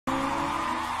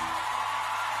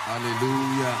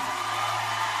Hallelujah.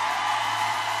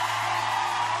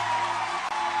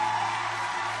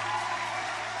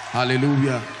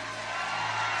 Hallelujah.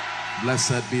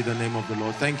 Blessed be the name of the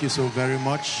Lord. Thank you so very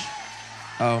much.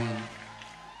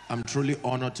 I'm truly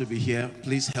honored to be here.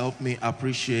 Please help me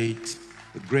appreciate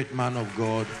the great man of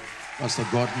God, Pastor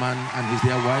Godman, and his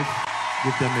dear wife.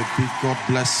 Give them a big God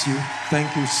bless you.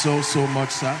 Thank you so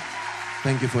much, sir.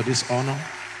 Thank you for this honor.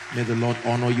 May the Lord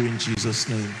honor you in Jesus'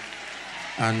 name.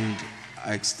 And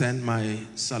I extend my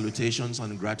salutations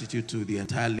and gratitude to the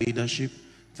entire leadership.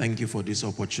 Thank you for this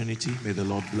opportunity. May the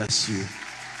Lord bless you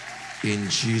in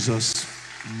Jesus'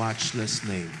 matchless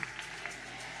name.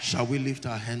 Shall we lift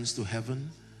our hands to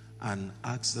heaven and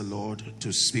ask the Lord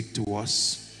to speak to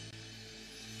us?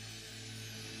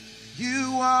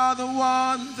 You are the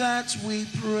one that we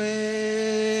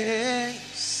praise.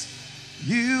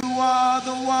 You are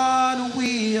the one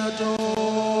we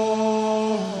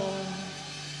adore.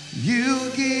 You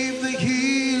give the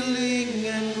healing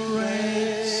and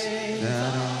grace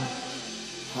that our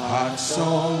hearts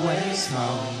always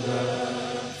hunger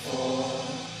for.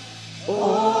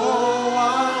 Oh,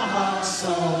 our hearts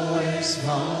always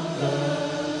hunger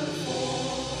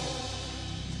for.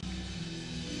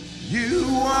 You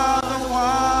are the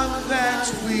one that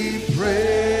we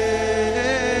praise.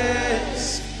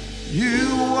 You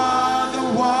are the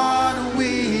one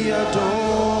we adore.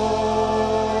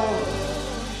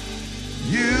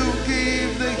 You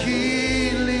give the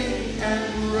healing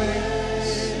and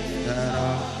grace that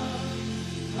our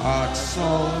hearts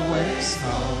always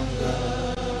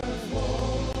hunger for.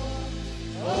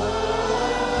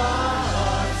 Oh, our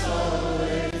hearts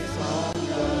always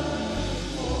hunger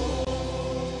for.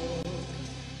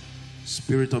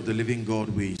 Spirit of the living God,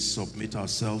 we submit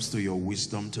ourselves to your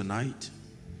wisdom tonight,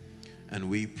 and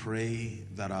we pray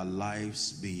that our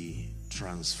lives be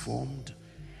transformed,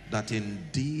 that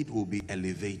indeed will be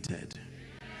elevated.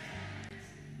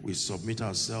 We submit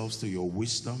ourselves to your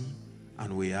wisdom,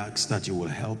 and we ask that you will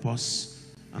help us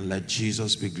and let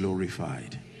Jesus be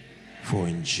glorified. For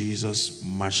in Jesus'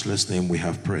 matchless name we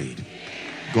have prayed.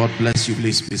 God bless you.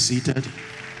 Please be seated.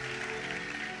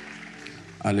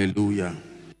 Hallelujah.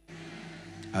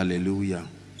 Hallelujah.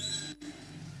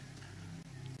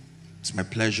 It's my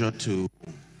pleasure to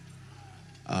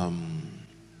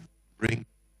bring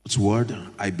God's word.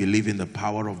 I believe in the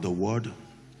power of the word.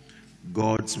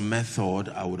 God's method,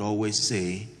 I would always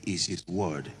say, is his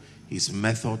word. His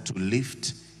method to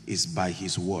lift is by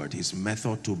his word. His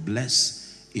method to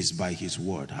bless is by his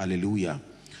word. Hallelujah.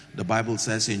 The Bible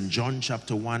says in John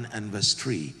chapter 1 and verse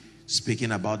 3,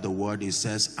 speaking about the word, it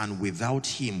says, and without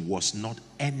him was not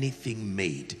anything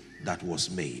made that was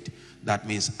made. That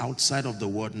means outside of the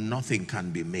word, nothing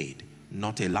can be made.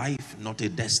 Not a life, not a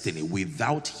destiny.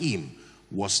 Without him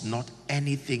was not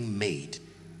anything made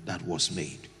that was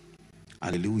made.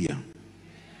 Hallelujah.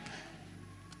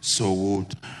 So we'll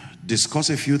discuss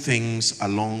a few things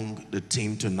along the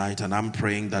theme tonight, and I'm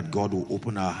praying that God will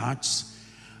open our hearts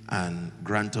and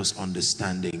grant us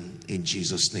understanding in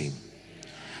Jesus' name.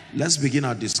 Let's begin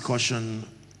our discussion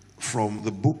from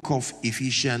the book of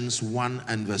Ephesians 1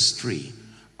 and verse 3.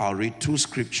 I'll read two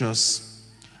scriptures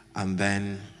and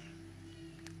then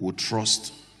we'll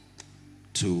trust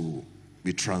to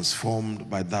be transformed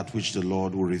by that which the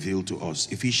Lord will reveal to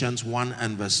us. Ephesians 1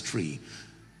 and verse 3.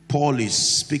 Paul is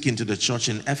speaking to the church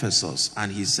in Ephesus,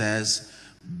 and he says,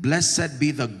 blessed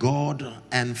be the God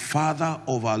and Father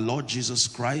of our Lord Jesus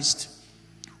Christ,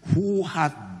 who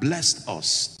hath blessed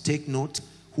us. Take note,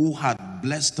 who hath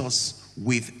blessed us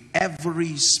with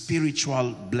every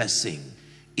spiritual blessing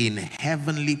in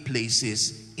heavenly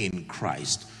places in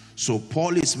Christ. So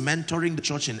Paul is mentoring the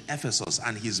church in Ephesus,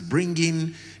 and he's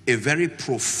bringing a very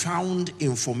profound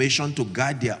information to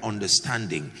guide their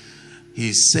understanding.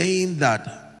 He's saying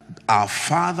that our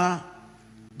Father,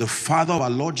 the Father of our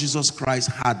Lord Jesus Christ,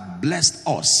 had blessed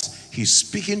us. He's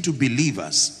speaking to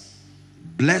believers,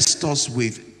 blessed us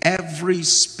with every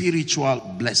spiritual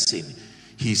blessing.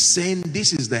 He's saying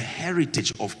this is the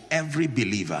heritage of every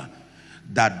believer,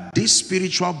 that this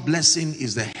spiritual blessing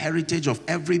is the heritage of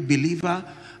every believer,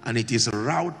 and it is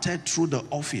routed through the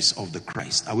office of the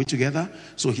Christ. Are we together?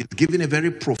 So he's giving a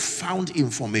very profound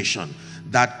information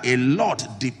that a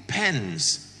lot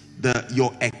depends,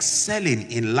 your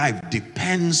excelling in life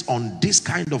depends on this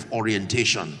kind of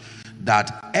orientation,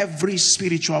 that every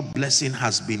spiritual blessing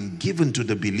has been given to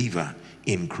the believer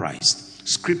in Christ.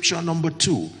 Scripture number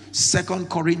 2, 2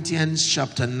 Corinthians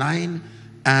chapter 9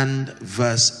 and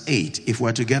verse 8. If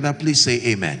we're together, please say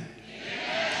amen.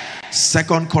 2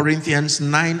 Corinthians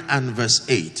 9 and verse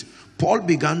 8. Paul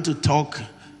began to talk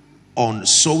on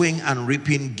sowing and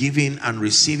reaping, giving and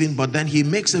receiving, but then he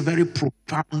makes a very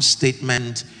profound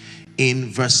statement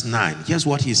in verse 9. Here's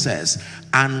what he says: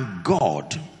 and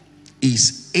God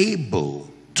is able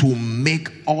to make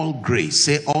all grace,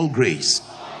 say all grace.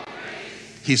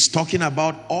 He's talking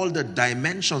about all the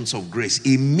dimensions of grace.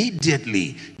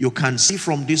 Immediately you can see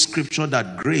from this scripture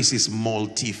that grace is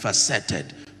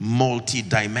multifaceted,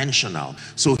 multidimensional.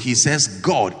 So he says,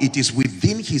 God, it is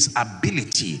within his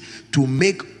ability to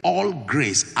make all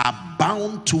grace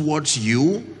abound towards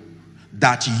you,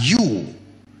 that you,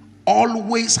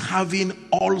 always having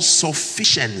all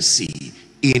sufficiency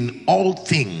in all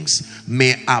things,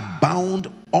 may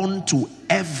abound unto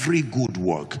every good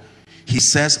work. He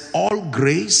says all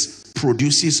grace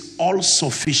produces all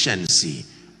sufficiency.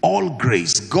 All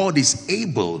grace. God is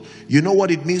able. You know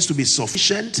what it means to be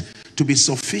sufficient? To be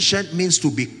sufficient means to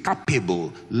be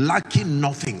capable, lacking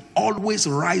nothing, always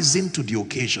rising to the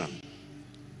occasion.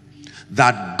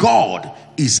 That God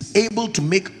is able to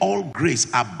make all grace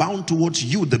abound towards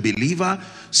you, the believer,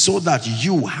 so that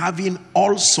you, having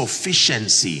all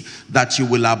sufficiency, that you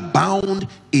will abound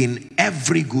in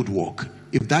every good work.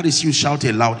 If that is you, shout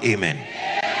a loud amen.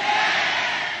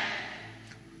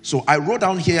 So I wrote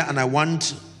down here, and I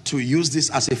want to use this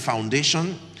as a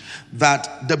foundation,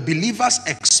 that the believer's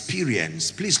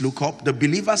experience, please look up, the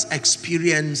believer's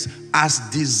experience as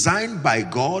designed by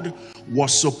God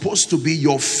was supposed to be,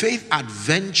 your faith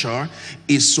adventure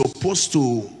is supposed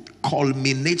to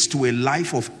culminate to a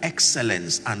life of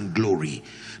excellence and glory.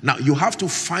 Now you have to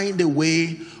find a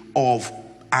way of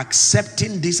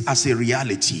accepting this as a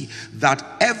reality, that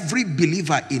every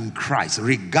believer in Christ,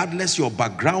 regardless your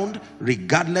background,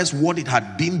 regardless what it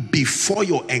had been before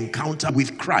your encounter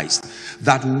with Christ,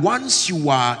 that once you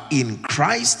are in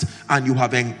Christ and you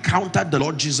have encountered the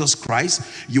Lord Jesus Christ,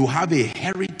 you have a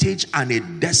heritage and a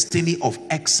destiny of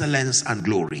excellence and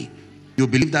glory. You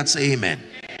believe that? Say amen.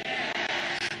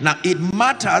 Now it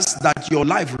matters that your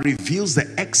life reveals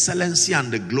the excellency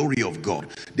and the glory of God.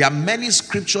 There are many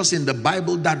scriptures in the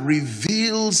Bible that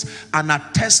reveals and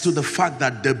attests to the fact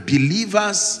that the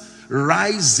believer's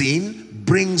rising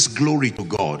brings glory to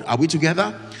God. Are we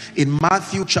together? In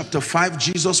Matthew chapter 5,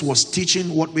 Jesus was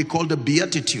teaching what we call the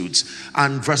Beatitudes,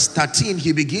 and verse 13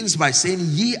 he begins by saying,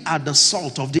 ye are the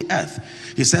salt of the earth.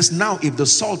 He says, now if the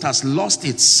salt has lost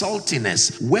its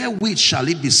saltiness, wherewith shall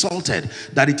it be salted,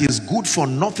 that it is good for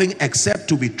nothing except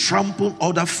to be trampled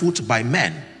underfoot by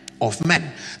men. Of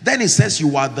men. Then he says,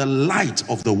 you are the light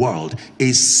of the world,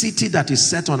 a city that is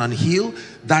set on an hill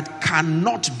that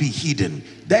cannot be hidden.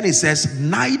 Then he says,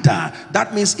 neither,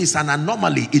 that means it's an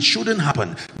anomaly, it shouldn't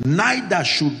happen, neither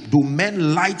should do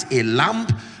men light a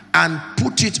lamp and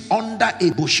put it under a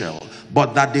bushel,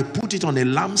 but that they put it on a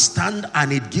lampstand,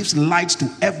 and it gives light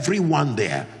to everyone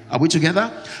there. Are we together?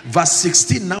 Verse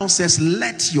 16 now says,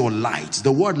 let your light,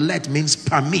 the word let means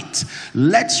permit,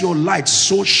 let your light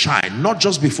so shine, not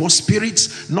just before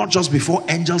spirits, not just before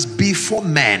angels, before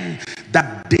men,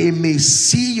 that they may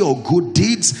see your good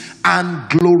deeds and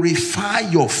glorify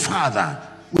your Father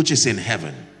which is in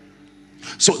heaven.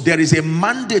 So there is a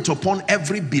mandate upon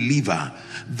every believer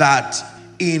that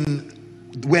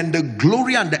when the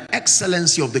glory and the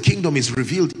excellency of the kingdom is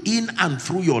revealed in and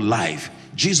through your life,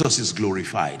 Jesus is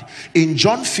glorified. In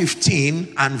John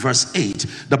 15 and verse 8,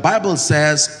 the Bible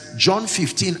says, John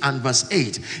 15 and verse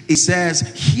 8, it says,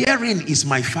 herein is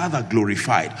my Father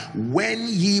glorified, when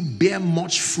ye bear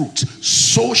much fruit,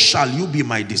 so shall you be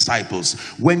my disciples.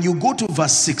 When you go to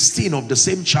verse 16 of the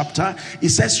same chapter, it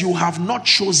says, you have not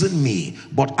chosen me,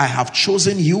 but I have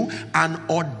chosen you and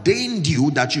ordained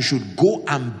you that you should go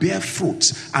and bear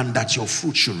fruit, and that your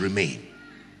fruit should remain.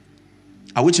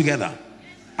 Are we together?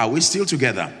 Are we still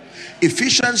together?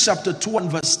 Ephesians chapter 2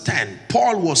 and verse 10,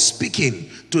 Paul was speaking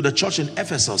to the church in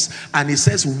Ephesus, and he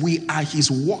says, we are his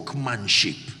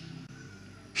workmanship.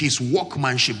 His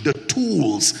workmanship, the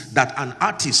tools that an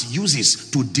artist uses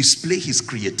to display his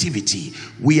creativity.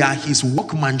 We are his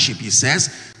workmanship, he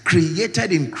says,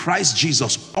 created in Christ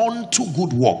Jesus unto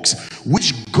good works,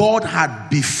 which God had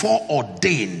before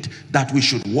ordained that we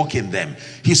should walk in them.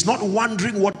 He's not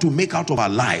wondering what to make out of our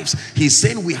lives. He's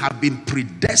saying we have been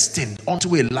predestined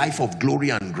unto a life of glory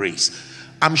and grace.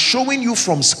 I'm showing you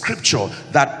from scripture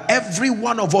that every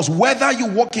one of us, whether you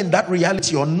walk in that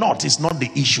reality or not, is not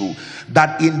the issue.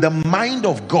 That in the mind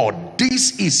of God,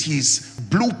 this is his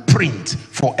blueprint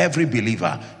for every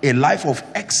believer, a life of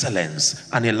excellence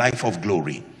and a life of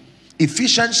glory.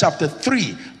 Ephesians chapter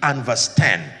 3 and verse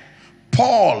 10,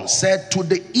 Paul said, to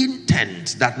the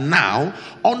intent that now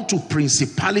unto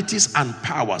principalities and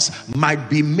powers might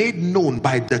be made known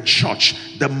by the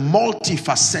church the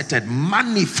multifaceted,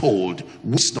 manifold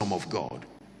wisdom of God.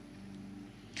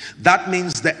 That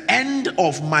means the end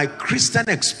of my Christian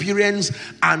experience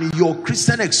and your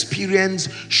Christian experience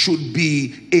should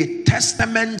be a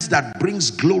testament that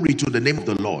brings glory to the name of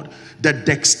the Lord. The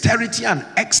dexterity and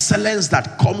excellence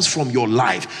that comes from your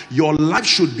life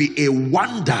should be a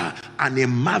wonder and a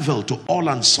marvel to all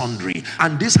and sundry.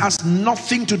 And this has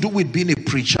nothing to do with being a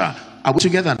preacher. Are we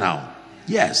together now?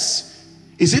 Yes.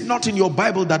 Is it not in your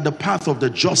Bible that the path of the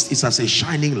just is as a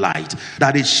shining light,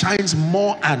 that it shines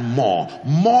more and more?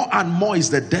 More and more is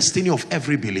the destiny of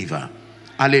every believer.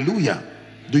 Hallelujah.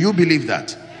 Do you believe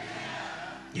that?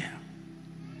 Yeah.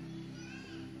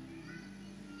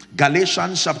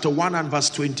 Galatians chapter 1 and verse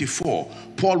 24.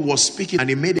 Paul was speaking and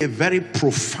he made a very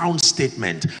profound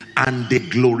statement. And they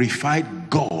glorified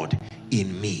God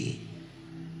in me.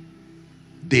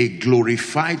 They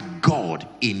glorified God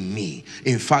in me.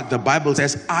 In fact, the Bible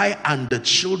says, I and the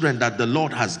children that the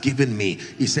Lord has given me.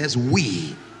 It says,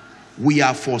 we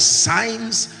are for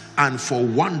signs and for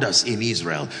wonders in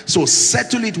Israel. So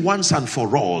settle it once and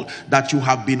for all that you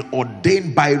have been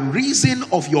ordained by reason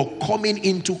of your coming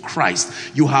into Christ.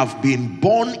 You have been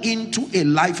born into a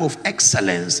life of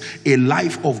excellence, a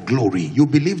life of glory. You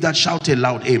believe that? Shout a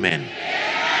loud amen.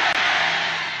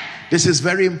 This is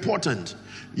very important.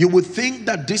 You would think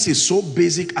that this is so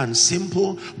basic and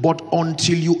simple, but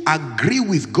until you agree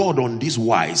with God on this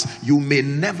wise, you may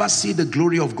never see the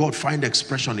glory of God find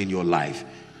expression in your life.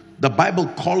 The Bible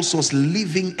calls us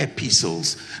living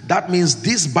epistles. That means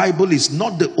this Bible is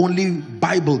not the only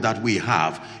Bible that we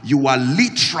have. You are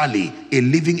literally a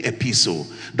living epistle.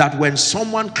 That when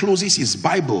someone closes his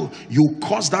Bible, you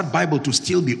cause that Bible to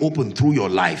still be open through your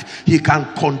life. He can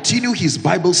continue his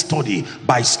Bible study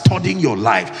by studying your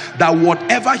life. That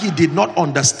whatever he did not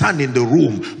understand in the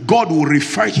room, God will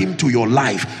refer him to your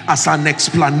life as an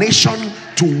explanation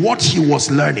to what he was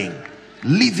learning.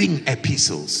 Living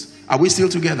epistles. Are we still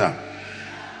together?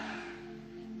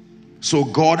 So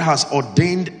God has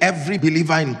ordained every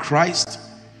believer in Christ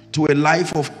to a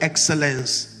life of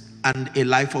excellence and a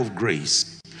life of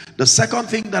grace. The second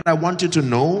thing that I want you to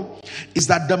know is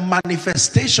that the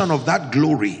manifestation of that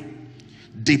glory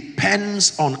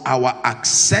depends on our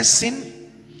accessing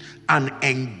and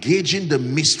engaging the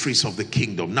mysteries of the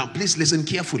kingdom. Now please listen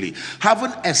carefully.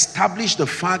 Having established the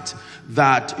fact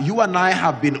that you and I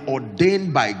have been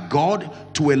ordained by God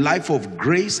to a life of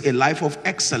grace, a life of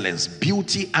excellence,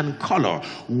 beauty and color,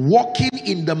 walking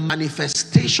in the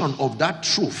manifestation of that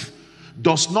truth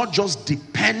does not just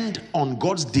depend on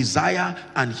God's desire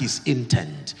and his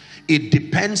intent. It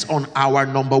depends on our,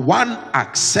 number one,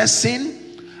 accessing,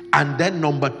 and then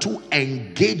number two,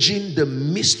 engaging the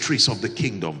mysteries of the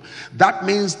kingdom. That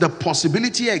means the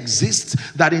possibility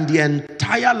exists that in the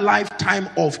entire lifetime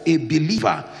of a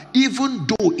believer, even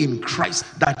though in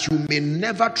Christ, that you may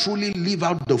never truly live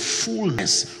out the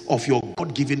fullness of your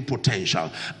God-given potential.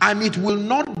 And it will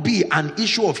not be an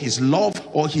issue of his love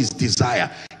or his desire.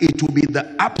 It will be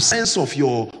the absence of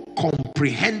your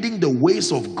comprehending the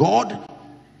ways of God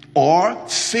or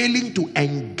failing to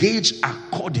engage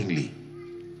accordingly.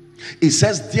 It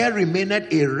says there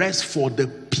remaineth a rest for the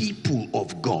people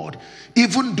of God.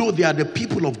 Even though they are the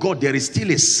people of God, there is still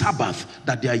a Sabbath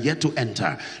that they are yet to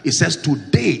enter. It says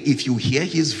today, if you hear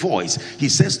his voice, he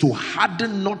says to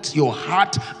harden not your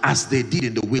heart as they did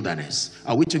in the wilderness.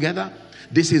 Are we together?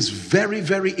 This is very,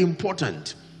 very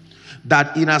important.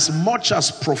 That in as much as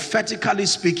prophetically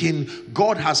speaking,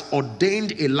 God has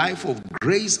ordained a life of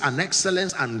grace and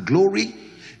excellence and glory,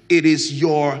 it is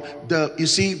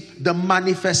the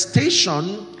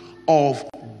manifestation of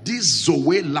this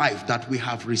Zoe life that we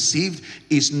have received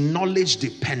is knowledge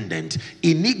dependent.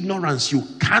 In ignorance, you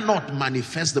cannot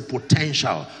manifest the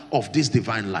potential of this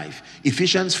divine life.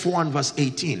 Ephesians 4 and verse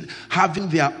 18, having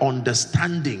their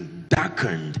understanding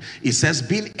darkened, it says,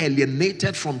 being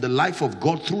alienated from the life of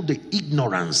God through the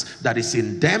ignorance that is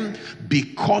in them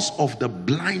because of the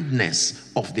blindness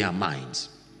of their minds.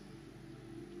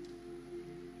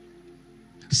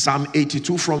 Psalm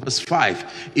 82 from verse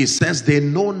 5, it says, they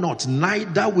know not,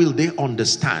 neither will they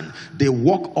understand. They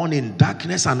walk on in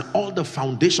darkness, and all the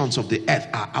foundations of the earth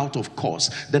are out of course.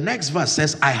 The next verse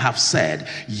says, I have said,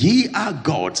 ye are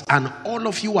gods, and all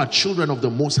of you are children of the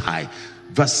Most High.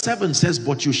 Verse 7 says,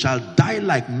 but you shall die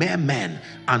like mere men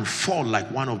and fall like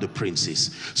one of the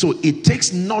princes. So it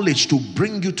takes knowledge to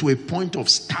bring you to a point of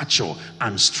stature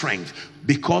and strength,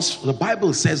 because the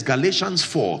Bible says, Galatians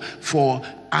 4, for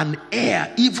an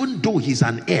heir, even though he's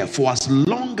an heir, for as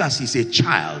long as he's a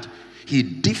child, he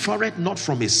differeth not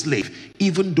from a slave,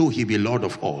 even though he be Lord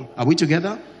of all. Are we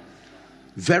together?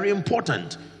 Very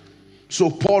important. So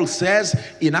Paul says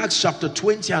in Acts chapter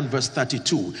 20 and verse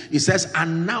 32, he says,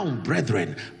 and now,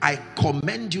 brethren, I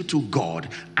commend you to God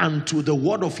and to the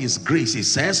word of his grace, he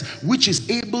says, which is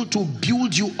able to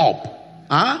build you up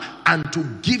and to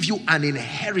give you an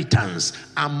inheritance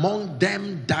among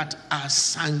them that are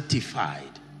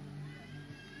sanctified.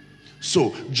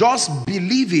 So just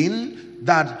believing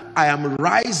that I am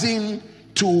rising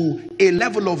to a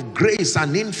level of grace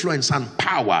and influence and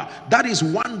power, that is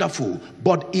wonderful,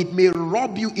 but it may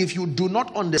rob you if you do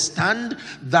not understand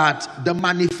that the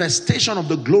manifestation of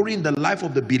the glory in the life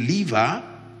of the believer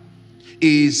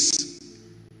is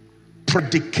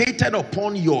predicated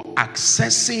upon your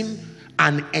accessing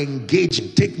and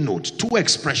engaging. Take note, two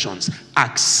expressions: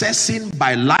 accessing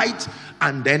by light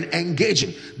and then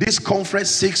engaging. This conference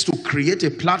seeks to create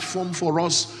a platform for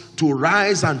us to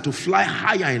rise and to fly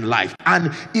higher in life,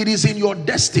 and it is in your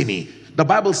destiny. The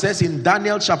Bible says in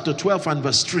Daniel chapter 12 and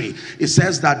verse 3, it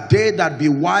says that they that be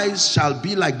wise shall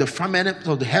be like the firmament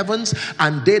of the heavens,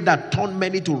 and they that turn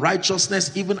many to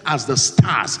righteousness even as the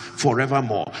stars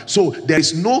forevermore. So there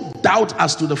is no doubt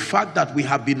as to the fact that we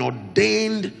have been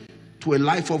ordained to a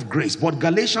life of grace. But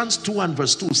Galatians 2 and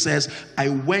verse 2 says, I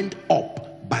went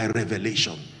up by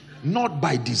revelation, not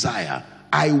by desire.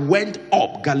 I went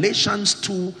up. Galatians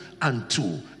 2 and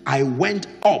 2. I went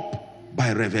up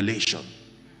by revelation.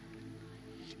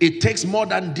 It takes more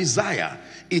than desire.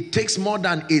 It takes more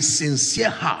than a sincere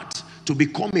heart to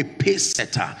become a pace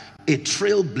setter, a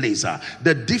trailblazer.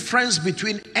 The difference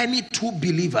between any two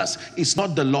believers is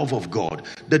not the love of God.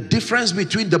 The difference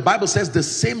between, the Bible says, the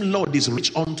same Lord is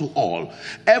rich unto all.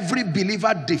 Every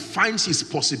believer defines his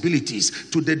possibilities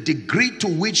to the degree to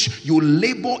which you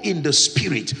labor in the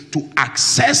spirit to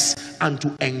access and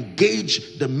to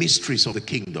engage the mysteries of the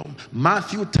kingdom.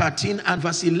 Matthew 13 and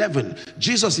verse 11,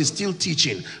 Jesus is still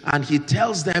teaching, and he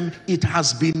tells them, it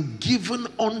has been given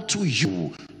unto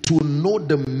you to know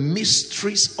the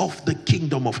mysteries of the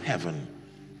kingdom of heaven.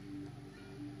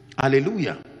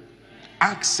 Hallelujah.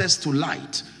 Access to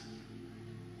light.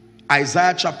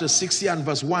 Isaiah chapter 60 and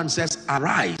verse 1 says,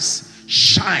 arise,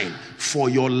 shine, for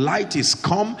your light is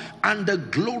come, and the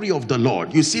glory of the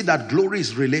Lord. You see that glory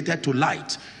is related to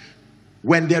light.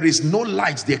 When there is no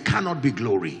light, there cannot be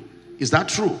glory. Is that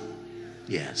true?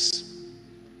 Yes.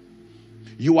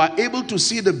 You are able to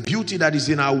see the beauty that is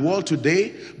in our world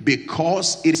today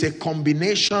because it's a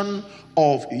combination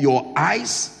of your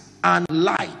eyes and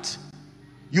light.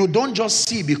 You don't just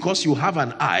see because you have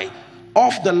an eye.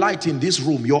 Off the light in this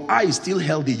room, your eye is still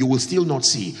healthy, you will still not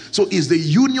see. So it's the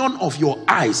union of your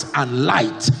eyes and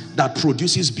light that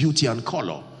produces beauty and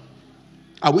color.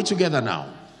 Are we together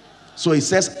now? So it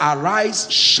says, arise,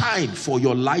 shine, for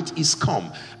your light is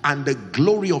come, and the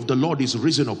glory of the Lord is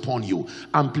risen upon you.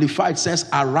 Amplified says,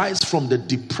 arise from the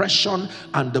depression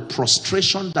and the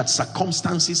prostration that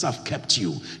circumstances have kept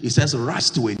you. It says, rise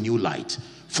to a new light,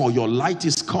 for your light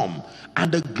is come, and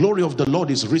the glory of the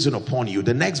Lord is risen upon you.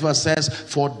 The next verse says,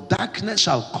 for darkness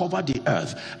shall cover the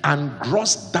earth, and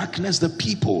gross darkness the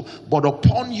people, but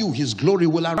upon you his glory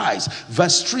will arise.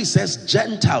 Verse 3 says,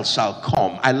 Gentiles shall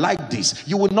come. I like this.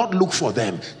 You will not look for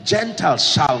them. Gentiles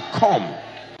shall come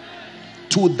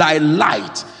to thy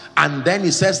light. And then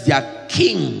he says, they are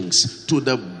kings to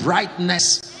the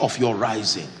brightness of your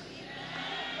rising.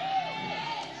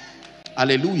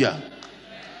 Hallelujah.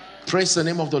 Praise the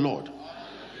name of the Lord.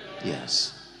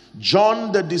 Yes.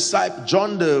 John the disciple,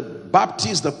 John the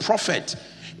Baptist, the prophet,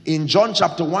 in John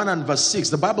chapter 1 and verse 6,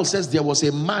 the Bible says there was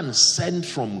a man sent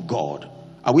from God.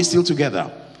 Are we still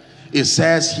together? It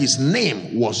says his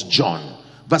name was John.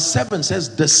 Verse 7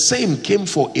 says the same came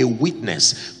for a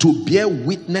witness, to bear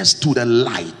witness to the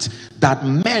light, that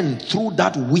men through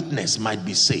that witness might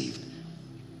be saved.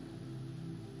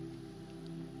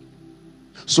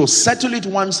 So settle it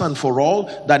once and for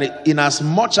all, that in as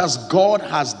much as God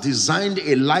has designed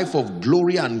a life of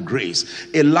glory and grace,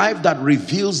 a life that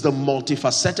reveals the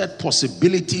multifaceted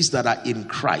possibilities that are in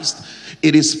Christ,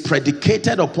 it is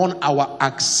predicated upon our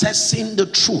accessing the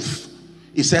truth.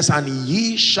 It says, and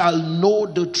ye shall know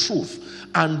the truth,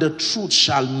 and the truth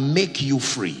shall make you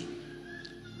free.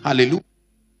 Hallelujah.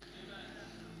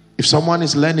 If someone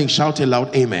is learning, shout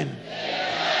aloud, amen.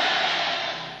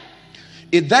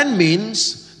 It then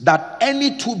means that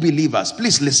any two believers,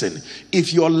 please listen,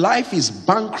 if your life is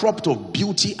bankrupt of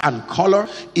beauty and color,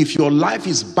 if your life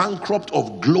is bankrupt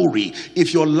of glory,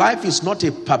 if your life is not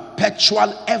a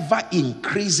perpetual, ever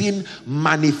increasing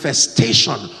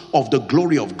manifestation of the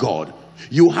glory of God,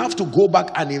 you have to go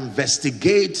back and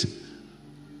investigate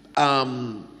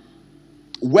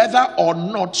whether or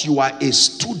not you are a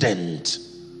student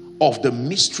of the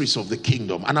mysteries of the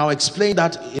kingdom. And I'll explain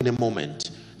that in a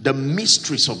moment. The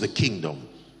mysteries of the kingdom.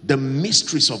 The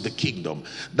mysteries of the kingdom.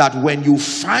 That when you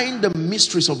find the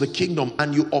mysteries of the kingdom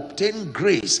and you obtain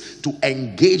grace to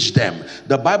engage them,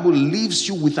 the Bible leaves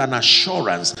you with an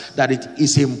assurance that it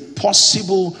is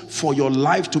impossible for your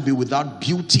life to be without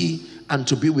beauty and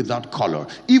to be without color.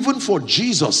 Even for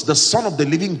Jesus, the Son of the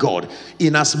living God,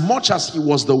 in as much as he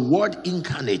was the Word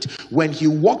incarnate, when he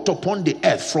walked upon the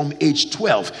earth from age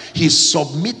 12, he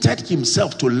submitted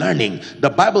himself to learning. The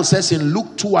Bible says in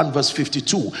Luke 2 and verse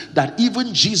 52 that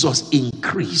even Jesus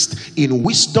increased in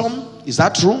wisdom. Is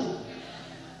that true?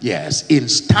 Yes, in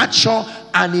stature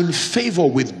and in favor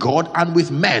with God and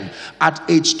with men. At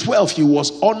age 12, he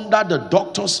was under the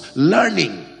doctor's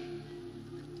learning.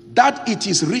 That it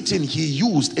is written he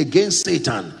used against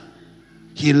Satan,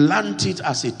 he learned it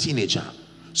as a teenager.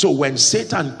 So when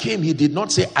Satan came, he did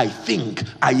not say, I think,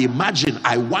 I imagine,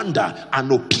 I wonder,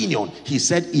 an opinion. He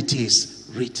said, it is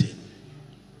written.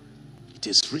 It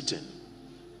is written.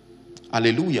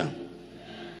 Hallelujah.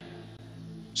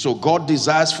 So God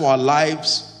desires for our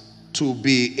lives to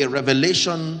be a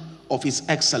revelation of his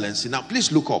excellency. Now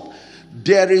please look up.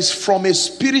 There is, from a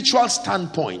spiritual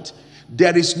standpoint,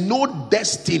 there is no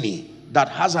destiny that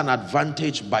has an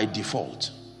advantage by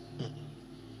default.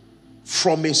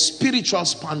 From a spiritual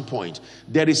standpoint,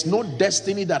 there is no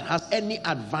destiny that has any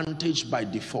advantage by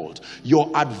default. Your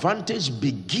advantage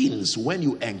begins when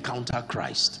you encounter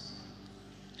Christ.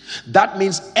 That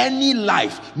means any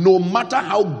life, no matter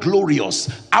how glorious,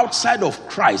 outside of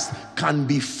Christ can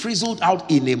be frizzled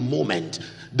out in a moment.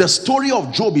 The story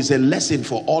of Job is a lesson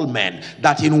for all men,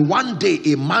 that in one day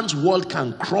a man's world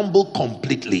can crumble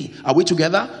completely. Are we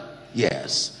together?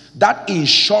 Yes. That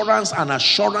insurance and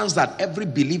assurance that every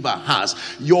believer has,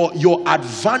 your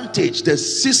advantage, the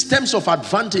systems of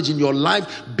advantage in your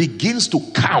life begins to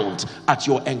count at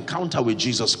your encounter with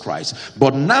Jesus Christ.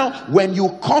 But now when you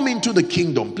come into the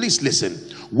kingdom, please listen,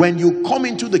 when you come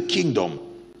into the kingdom,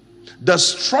 the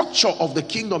structure of the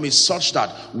kingdom is such that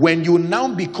when you now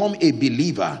become a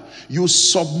believer, you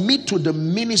submit to the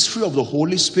ministry of the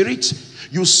Holy Spirit,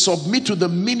 you submit to the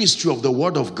ministry of the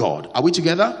Word of God. Are we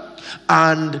together?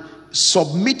 And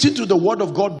submitting to the Word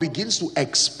of God begins to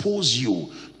expose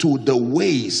you to the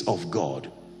ways of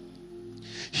God.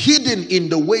 Hidden in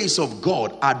the ways of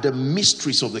God are the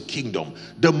mysteries of the kingdom,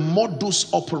 the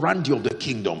modus operandi of the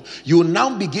kingdom. You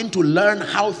now begin to learn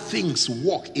how things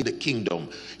work in the kingdom.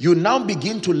 You now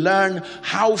begin to learn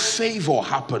how favor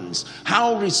happens,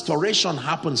 how restoration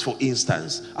happens, for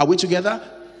instance. Are we together?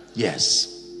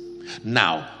 Yes.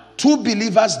 Now, two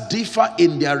believers differ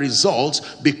in their results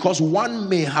because one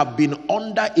may have been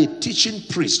under a teaching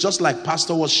priest, just like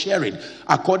Pastor was sharing,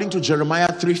 according to Jeremiah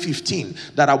 3:15,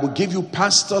 that I will give you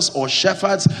pastors or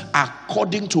shepherds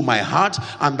according to my heart,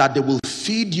 and that they will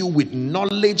feed you with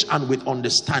knowledge and with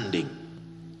understanding.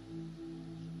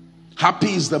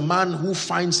 Happy is the man who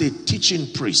finds a teaching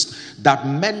priest that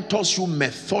mentors you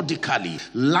methodically,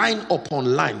 line upon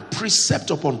line, precept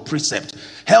upon precept,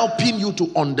 helping you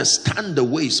to understand the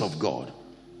ways of God.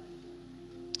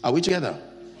 Are we together?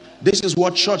 This is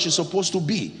what church is supposed to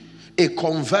be. A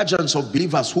convergence of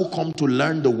believers who come to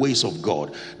learn the ways of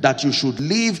God. That you should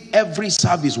leave every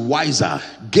service wiser,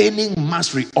 gaining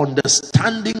mastery,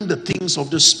 understanding the things of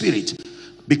the Spirit.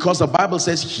 Because the Bible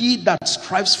says, he that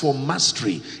strives for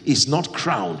mastery is not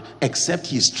crowned except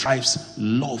he strives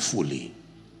lawfully.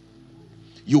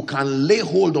 You can lay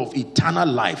hold of eternal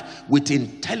life with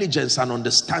intelligence and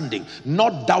understanding,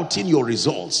 not doubting your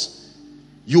results.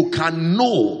 You can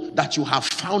know that you have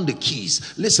found the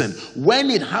keys. Listen,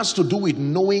 when it has to do with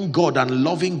knowing God and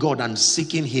loving God and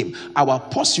seeking him, our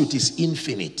pursuit is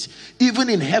infinite.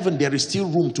 Even in heaven, there is still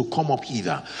room to come up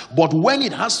hither. But when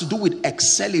it has to do with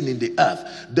excelling in the earth,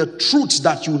 the truths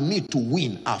that you need to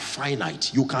win are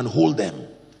finite. You can hold them.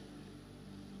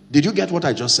 Did you get what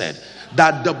I just said?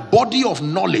 That the body of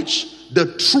knowledge, the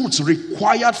truths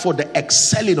required for the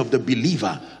excelling of the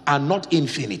believer are not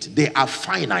infinite. They are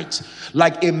finite.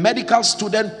 Like a medical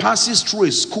student passes through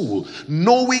a school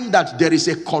knowing that there is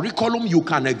a curriculum you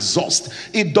can exhaust.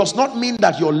 It does not mean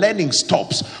that your learning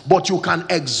stops, but you can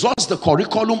exhaust the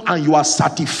curriculum and you are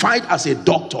certified as a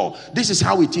doctor. This is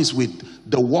how it is with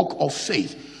the work of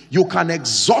faith. You can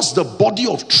exhaust the body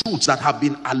of truths that have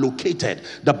been allocated.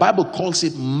 The Bible calls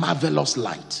it marvelous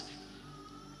light.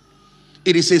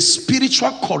 It is a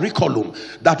spiritual curriculum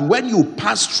that when you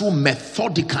pass through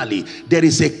methodically, there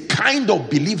is a kind of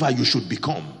believer you should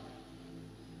become.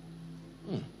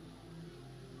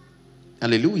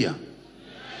 Hallelujah.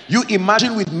 You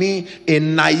imagine with me a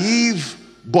naive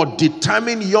but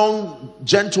determined young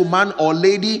gentleman or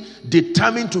lady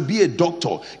determined to be a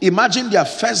doctor. Imagine their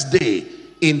first day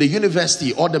in the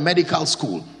university or the medical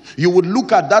school, you would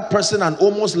look at that person and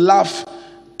almost laugh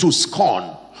to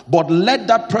scorn. But let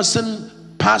that person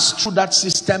pass through that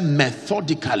system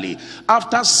methodically.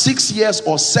 After 6 years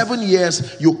or 7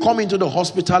 years, you come into the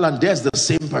hospital and there's the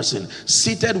same person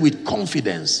seated with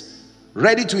confidence,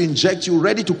 ready to inject you,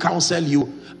 ready to counsel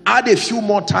you. Add a few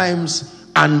more times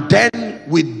and then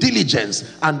with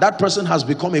diligence, and that person has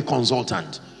become a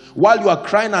consultant. While you are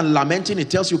crying and lamenting,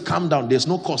 it tells you, calm down, there's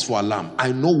no cause for alarm,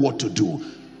 I know what to do.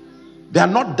 They are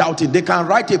not doubting. They can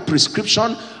write a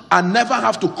prescription and never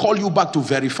have to call you back to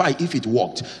verify if it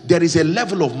worked. There is a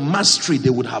level of mastery they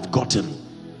would have gotten.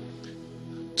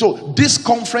 So this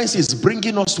conference is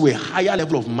bringing us to a higher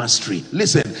level of mastery.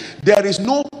 Listen, there is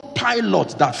no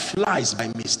pilot that flies by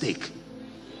mistake.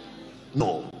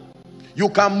 No. You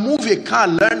can move a car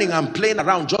learning and playing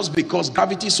around just because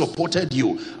gravity supported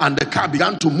you and the car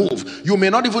began to move. You may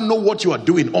not even know what you are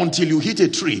doing until you hit a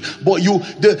tree. But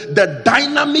the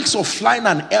dynamics of flying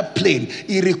an airplane,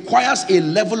 it requires a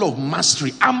level of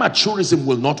mastery. Amateurism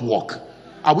will not work.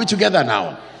 Are we together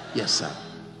now? Yes, sir.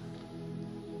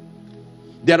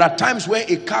 There are times where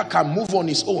a car can move on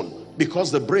its own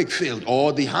because the brake failed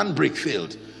or the handbrake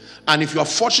failed. And if you are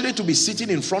fortunate to be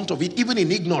sitting in front of it, even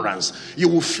in ignorance, you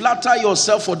will flatter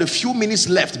yourself for the few minutes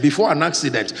left before an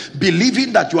accident,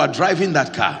 believing that you are driving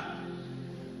that car.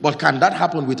 But can that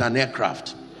happen with an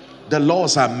aircraft? The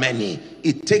laws are many.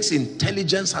 It takes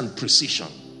intelligence and precision.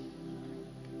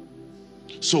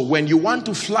 So when you want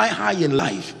to fly high in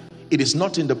life, it is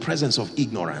not in the presence of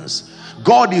ignorance.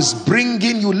 God is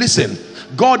bringing you, listen,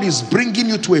 God is bringing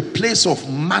you to a place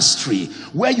of mastery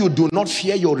where you do not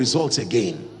fear your results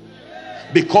again.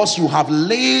 Because you have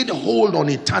laid hold on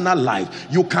eternal life,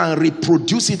 you can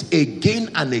reproduce it again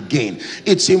and again.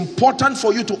 It's important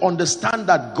for you to understand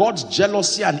that God's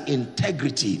jealousy and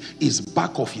integrity is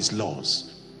back of his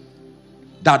laws.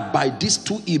 That by these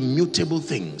two immutable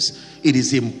things, it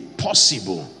is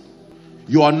impossible.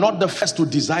 You are not the first to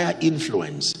desire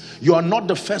influence. You are not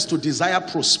the first to desire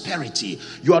prosperity.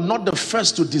 You are not the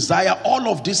first to desire all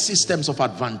of these systems of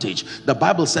advantage. The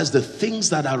Bible says the things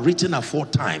that are written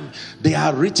aforetime, they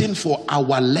are written for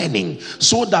our learning,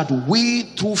 so that we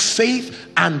through faith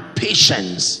and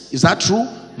patience, is that true,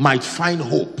 might find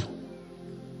hope.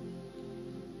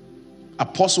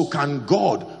 Apostle, can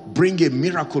God bring a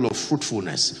miracle of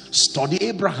fruitfulness? Study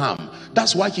Abraham.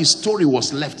 That's why his story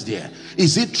was left there.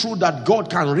 Is it true that God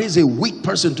can raise a weak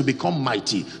person to become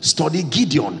mighty? Study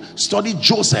Gideon. Study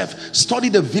Joseph. Study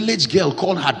the village girl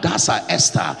called Hadassah,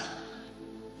 Esther.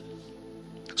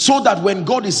 So that when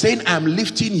God is saying, I am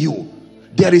lifting you,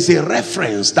 there is a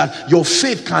reference that your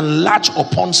faith can latch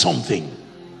upon something.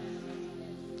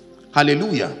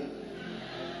 Hallelujah.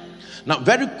 Now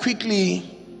very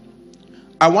quickly,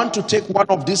 I want to take one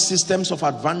of these systems of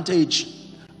advantage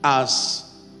as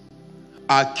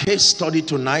our case study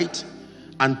tonight.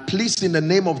 And please, in the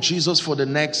name of Jesus, for the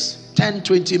next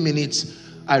 10-20 minutes,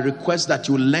 I request that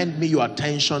you lend me your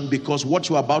attention, because what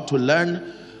you are about to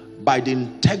learn, by the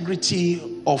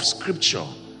integrity of scripture,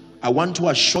 I want to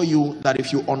assure you that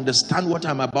if you understand what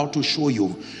I'm about to show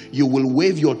you, you will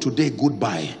wave your today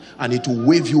goodbye, and it will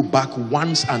wave you back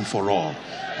once and for all.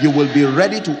 You will be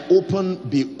ready to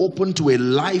be open to a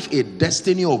life, a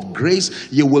destiny of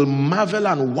grace. You will marvel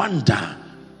and wonder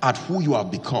at who you have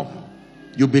become.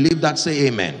 You believe that? Say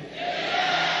amen.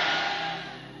 Amen.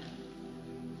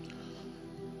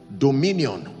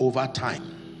 Dominion over time.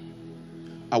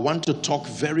 I want to talk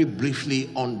very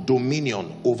briefly on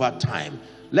dominion over time.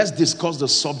 Let's discuss the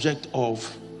subject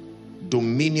of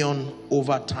dominion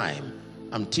over time.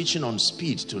 I'm teaching on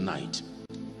speed tonight.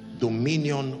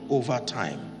 Dominion over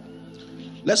time.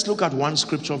 Let's look at one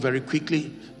scripture very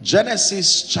quickly.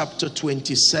 Genesis chapter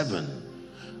 27.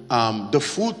 The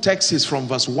full text is from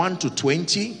verse 1 to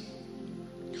 20.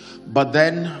 But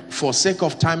then, for sake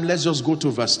of time, let's just go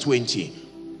to verse 20.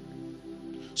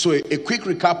 So a quick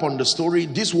recap on the story.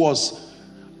 This was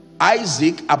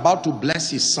Isaac about to bless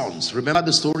his sons. Remember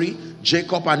the story?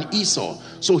 Jacob and Esau.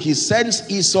 So he sends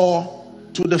Esau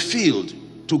to the field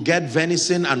to get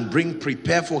venison and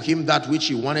prepare for him that which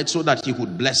he wanted, so that he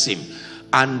would bless him.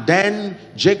 And then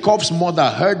Jacob's mother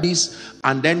heard this,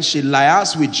 and then she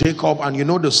liaised with Jacob, and you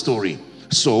know the story.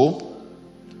 So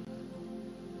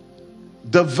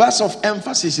the verse of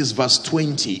emphasis is verse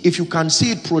 20. If you can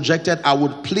see it projected, I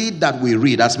would plead that we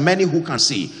read, as many who can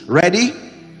see. Ready?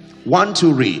 1,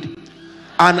 2, read.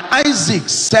 And Isaac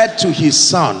said to his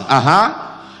son,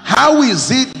 how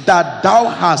is it that thou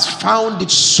hast found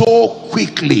it so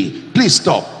quickly? Please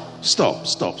stop.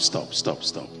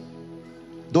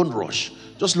 Don't rush.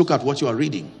 Just look at what you are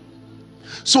reading.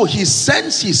 So he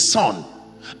sends his son,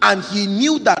 And he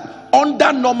knew that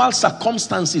under normal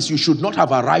circumstances, you should not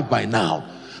have arrived by now,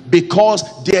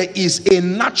 because there is a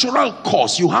natural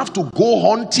course. You have to go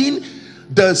hunting,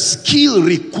 the skill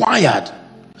required,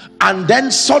 and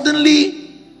then suddenly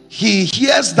he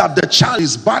hears that the child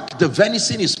is back, the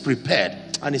venison is prepared,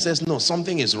 and he says, no,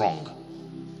 something is wrong.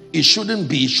 It shouldn't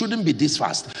be this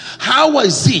fast. How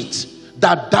is it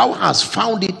that thou hast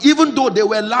found it, even though they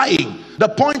were lying? The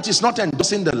point is not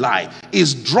endorsing the lie,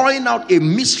 is drawing out a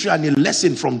mystery and a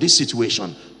lesson from this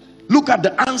situation. Look at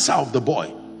the answer of the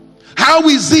boy. How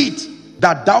is it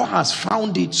that thou hast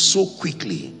found it so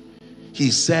quickly? He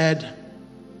said,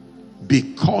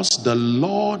 because the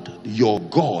Lord your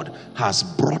God has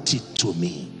brought it to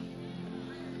me.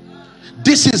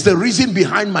 This is the reason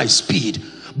behind my speed.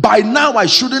 By now I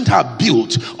shouldn't have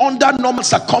built under normal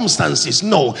circumstances.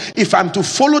 No, if I'm to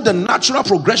follow the natural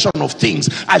progression of things,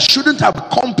 I shouldn't have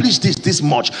accomplished this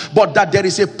much. But that there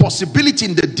is a possibility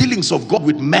in the dealings of God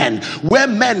with men, where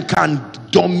men can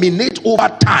dominate over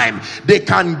time. They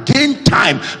can gain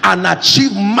time and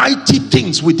achieve mighty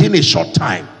things within a short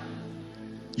time.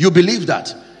 You believe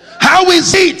that? How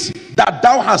is it that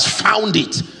thou hast found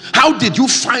it? How did you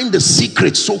find the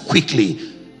secret so quickly?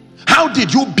 How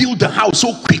did you build the house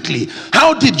so quickly?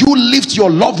 How did you lift your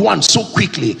loved one so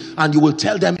quickly? And you will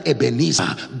tell them, Ebenezer,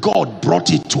 God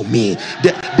brought it to me.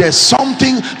 There's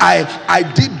something,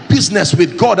 I did business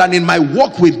with God, and in my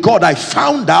work with God, I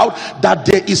found out that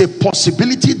there is a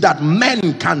possibility that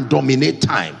men can dominate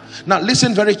time. Now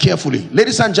listen very carefully.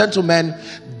 Ladies and gentlemen,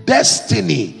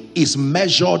 destiny is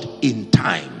measured in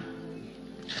time.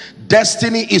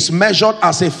 Destiny is measured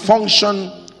as a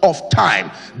function of time.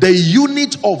 The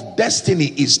unit of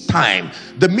destiny is time.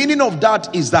 The meaning of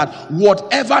that is that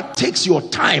whatever takes your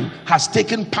time has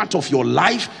taken part of your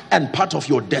life and part of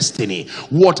your destiny.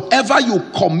 Whatever you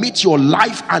commit your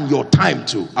life and your time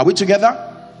to. Are we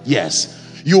together?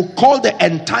 Yes. You call the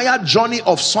entire journey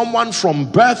of someone from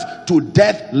birth to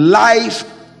death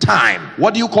lifetime.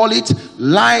 What do you call it?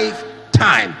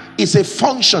 Lifetime. It's a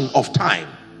function of time.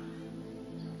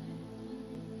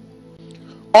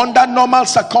 Under normal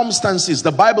circumstances,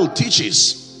 the Bible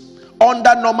teaches,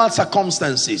 under normal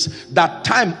circumstances, that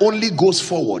time only goes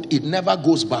forward. It never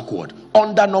goes backward.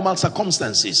 Under normal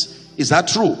circumstances. Is that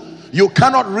true? You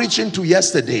cannot reach into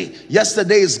yesterday.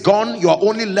 Yesterday is gone. You are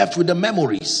only left with the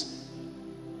memories.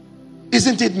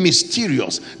 Isn't it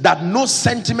mysterious that no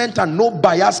sentiment and no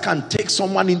bias can take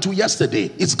someone into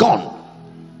yesterday? It's gone.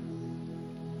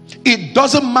 It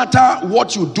doesn't matter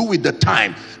what you do with the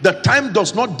time. The time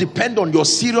does not depend on your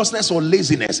seriousness or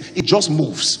laziness. It just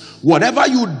moves. Whatever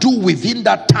you do within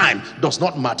that time does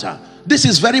not matter. This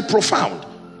is very profound.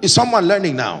 Is someone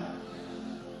learning now?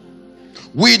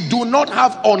 We do not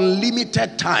have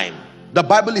unlimited time. The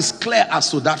Bible is clear as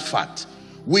to that fact.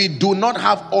 We do not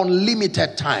have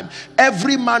unlimited time.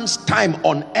 Every man's time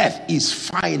on earth is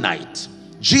finite.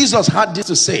 Jesus had this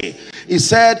to say. He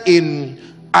said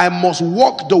I must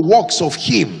walk the works of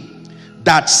him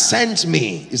that sent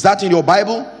me. Is that in your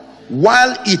Bible?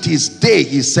 While it is day,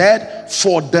 he said,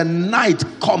 for the night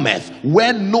cometh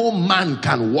when no man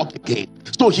can walk again.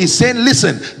 So he's saying,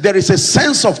 listen, there is a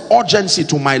sense of urgency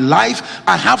to my life.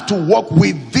 I have to walk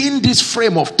within this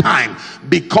frame of time,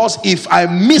 because if I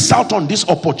miss out on this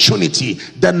opportunity,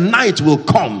 the night will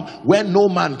come when no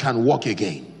man can walk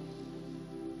again.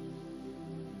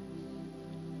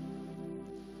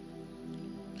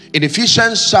 In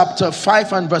Ephesians chapter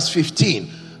 5 and verse 15,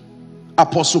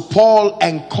 Apostle Paul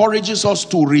encourages us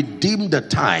to redeem the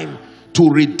time. To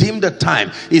redeem the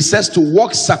time. He says to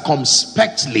walk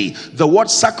circumspectly. The word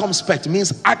circumspect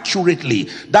means accurately.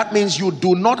 That means you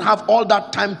do not have all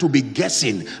that time to be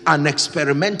guessing and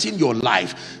experimenting your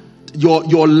life.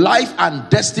 Your life and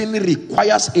destiny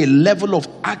requires a level of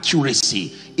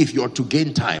accuracy if you're to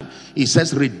gain time. He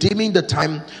says redeeming the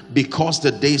time because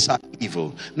the days are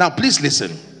evil. Now please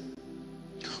listen.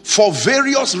 For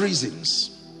various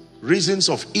reasons, reasons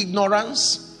of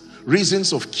ignorance,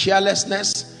 reasons of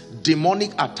carelessness,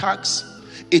 demonic attacks,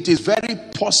 it is very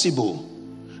possible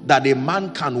that a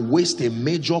man can waste a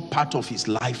major part of his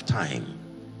lifetime.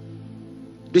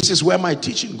 This is where my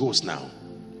teaching goes now.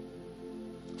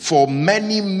 For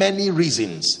many, many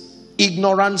reasons.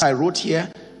 Ignorance, I wrote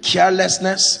here,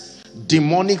 carelessness,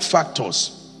 demonic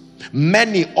factors.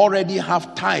 Many already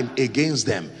have time against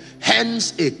them.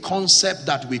 Hence a concept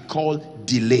that we call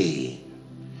delay.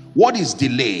 What is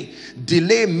delay?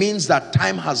 Delay means that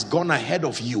time has gone ahead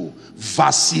of you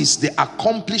versus the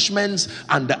accomplishments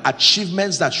and the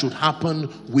achievements that should happen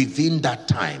within that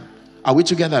time. Are we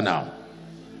together now?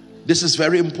 This is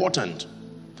very important.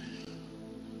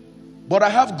 But I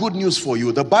have good news for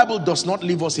you. The Bible does not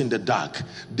leave us in the dark.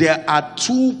 There are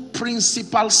two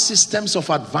principal systems of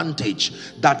advantage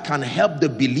that can help the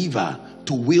believer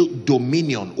to wield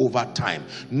dominion over time.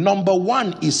 Number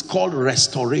one is called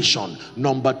restoration.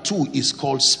 Number two is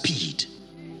called speed.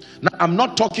 Now, I'm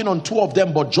not talking on two of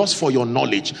them, but just for your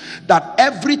knowledge, that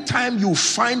every time you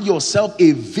find yourself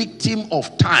a victim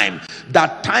of time,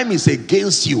 that time is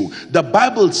against you, the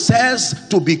Bible says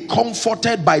to be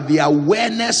comforted by the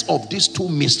awareness of these two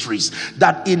mysteries,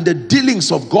 that in the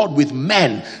dealings of God with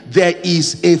men, there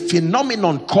is a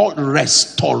phenomenon called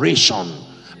restoration,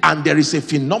 and there is a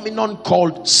phenomenon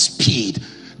called speed.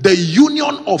 The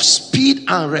union of speed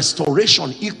and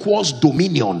restoration equals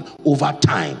dominion over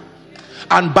time.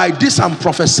 And by this, I'm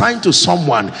prophesying to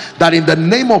someone that in the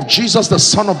name of Jesus, the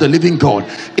Son of the living God,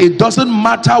 it doesn't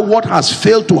matter what has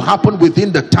failed to happen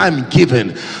within the time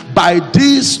given. By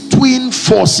these twin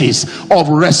forces of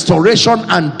restoration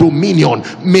and dominion,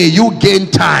 may you gain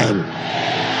time.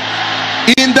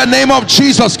 In the name of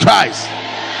Jesus Christ.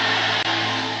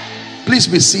 Please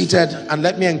be seated and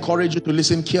let me encourage you to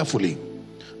listen carefully.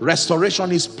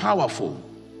 Restoration is powerful.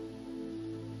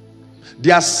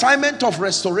 The assignment of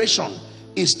restoration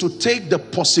is to take the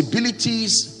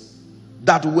possibilities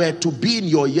that were to be in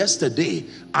your yesterday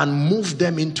and move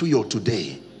them into your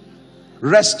today.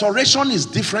 Restoration is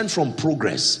different from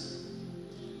progress.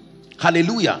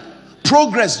 Hallelujah.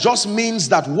 Progress just means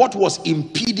that what was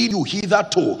impeding you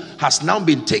hitherto has now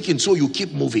been taken, so you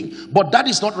keep moving. But that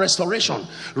is not restoration.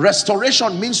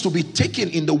 Restoration means to be taken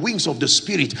in the wings of the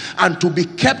Spirit and to be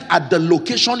kept at the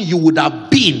location you would have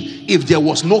been if there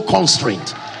was no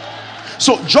constraint.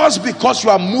 So just because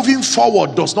you are moving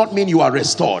forward does not mean you are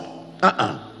restored.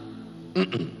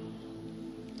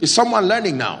 Is someone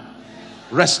learning now?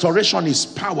 Restoration is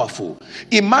powerful.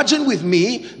 Imagine with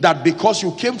me that because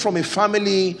you came from a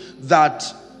family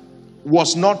that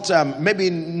was not, maybe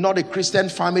not a Christian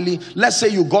family. Let's say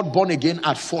you got born again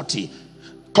at 40.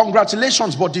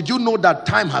 Congratulations, but did you know that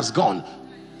time has gone?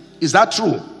 Is that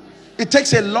true? It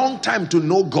takes a long time to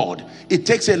know God. It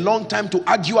takes a long time to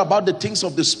argue about the things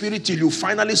of the Spirit till you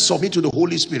finally submit to the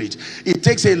Holy Spirit. It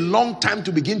takes a long time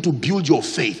to begin to build your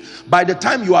faith. By the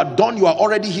time you are done, you are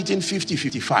already hitting 50,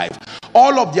 55.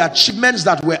 All of the achievements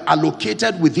that were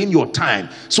allocated within your time.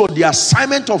 So the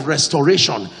assignment of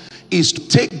restoration is to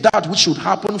take that which should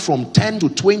happen from 10 to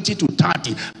 20 to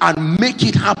 30 and make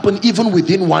it happen even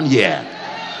within 1 year.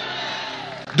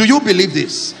 Do you believe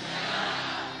this?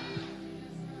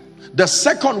 The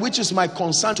second, which is my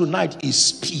concern tonight, is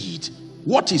speed.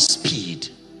 What is speed?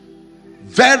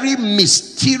 Very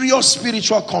mysterious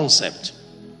spiritual concept.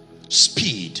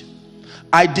 Speed.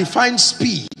 I define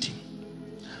speed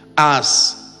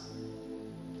as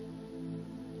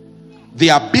the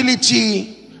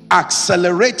ability,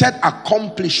 accelerated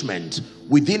accomplishment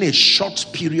within a short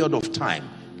period of time.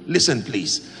 Listen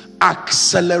please.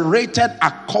 Accelerated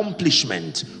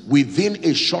accomplishment within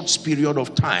a short period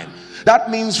of time.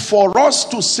 That means for us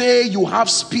to say you have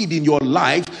speed in your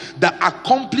life, the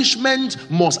accomplishment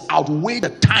must outweigh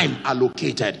the time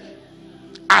allocated.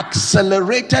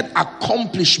 Accelerated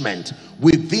accomplishment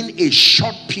within a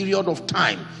short period of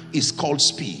time is called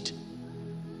speed.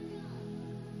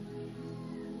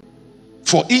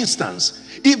 For instance,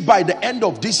 if by the end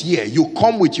of this year you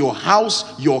come with your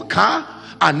house, your car,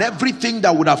 and everything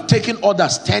that would have taken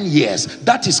others 10 years,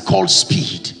 that is called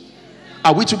speed.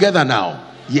 Are we together now?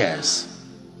 Yes.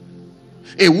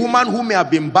 A woman who may have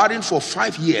been barren for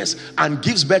 5 years and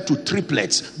gives birth to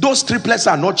triplets. Those triplets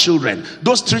are not children.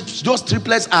 Those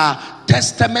triplets are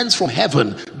testaments from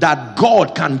heaven that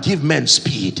God can give men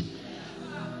speed.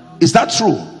 Is that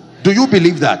true? Do you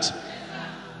believe that?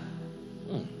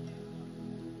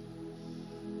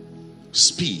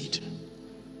 Speed.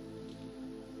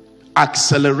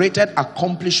 Accelerated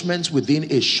accomplishments within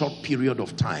a short period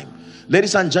of time.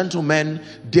 Ladies and gentlemen,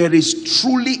 there is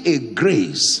truly a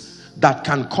grace that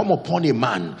can come upon a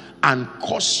man and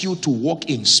cause you to walk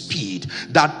in speed,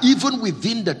 that even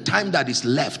within the time that is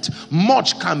left,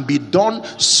 much can be done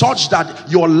such that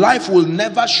your life will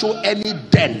never show any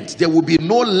dent. There will be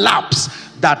no lapse.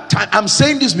 That time. I'm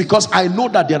saying this because I know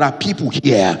that there are people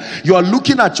here. You are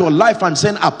looking at your life and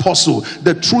saying, Apostle,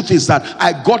 the truth is that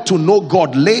I got to know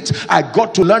God late. I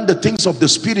got to learn the things of the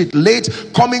Spirit late.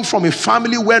 Coming from a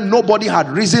family where nobody had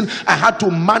risen, I had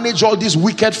to manage all these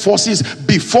wicked forces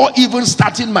before even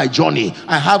starting my journey.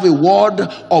 I have a word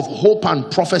of hope and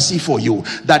prophecy for you,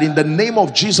 that in the name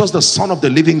of Jesus, the Son of the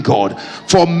living God,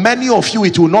 for many of you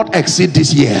it will not exceed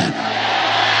this year.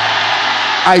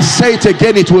 I say it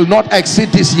again, it will not exceed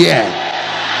this year.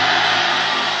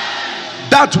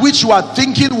 That which you are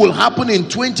thinking will happen in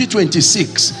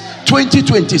 2026,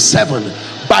 2027,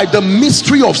 by the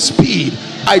mystery of speed,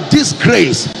 by this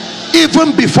grace,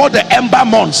 even before the ember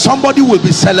month, somebody will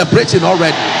be celebrating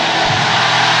already.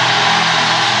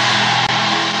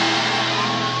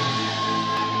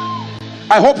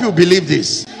 I hope you believe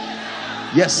this.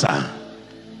 Yes, sir.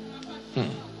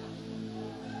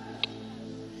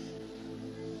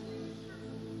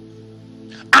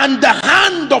 And the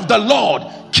hand of the Lord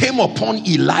came upon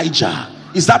Elijah.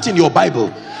 Is that in your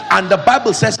Bible? And the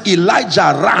Bible says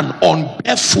Elijah ran on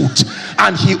barefoot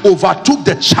and he overtook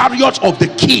the chariot of the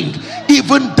king,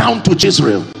 even down to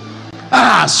Jezreel.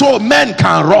 So men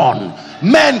can run,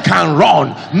 men can run,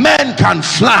 men can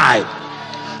fly.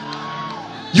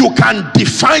 You can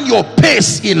define your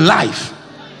pace in life.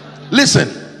 Listen,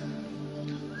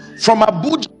 from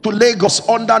Abuja to Lagos,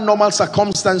 under normal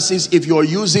circumstances, if you're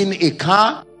using a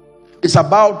car, it's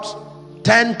about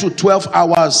 10 to 12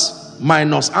 hours,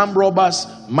 minus armed robbers,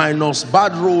 minus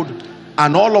bad road,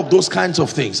 and all of those kinds of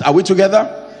things. Are we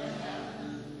together?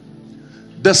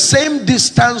 The same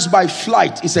distance by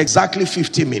flight is exactly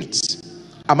 50 minutes.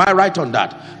 Am I right on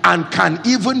that? And can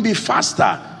even be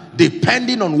faster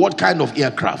depending on what kind of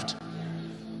aircraft.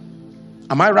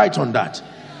 Am I right on that?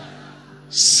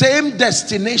 Same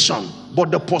destination,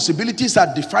 but the possibilities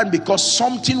are different because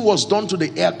something was done to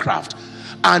the aircraft,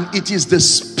 and it is the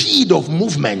speed of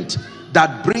movement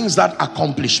that brings that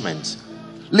accomplishment.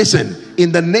 Listen,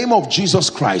 in the name of Jesus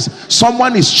Christ,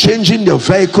 someone is changing their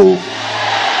vehicle.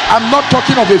 I'm not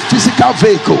talking of a physical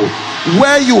vehicle.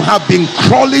 Where you have been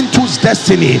crawling towards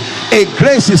destiny, a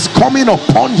grace is coming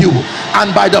upon you,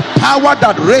 and by the power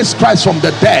that raised Christ from the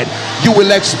dead, you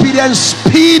will experience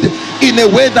speed in a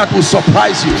way that will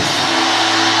surprise you.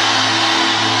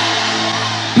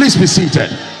 Please be seated.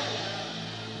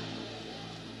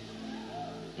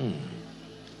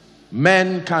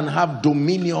 Men can have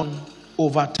dominion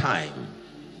over time.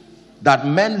 That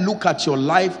men look at your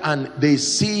life and they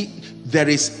see there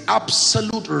is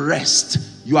absolute rest.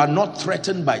 You are not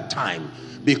threatened by time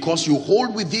because you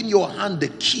hold within your hand the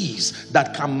keys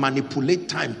that can manipulate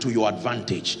time to your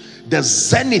advantage. The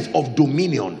zenith of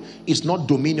dominion is not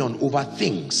dominion over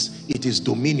things, it is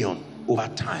dominion over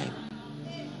time.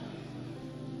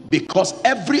 Because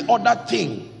every other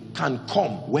thing can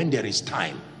come when there is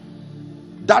time.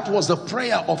 That was the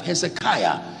prayer of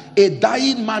Hezekiah. A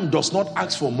dying man does not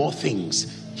ask for more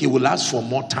things, he will ask for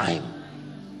more time.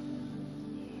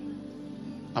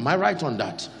 Am I right on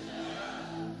that?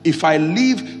 If I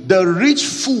leave, the rich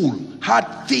fool had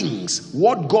things.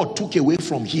 What God took away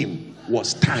from him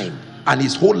was time, and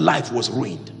his whole life was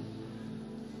ruined.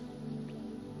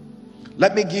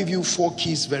 Let me give you 4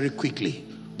 keys very quickly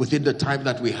within the time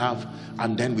that we have,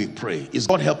 and then we pray. Is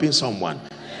God helping someone?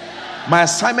 My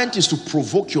assignment is to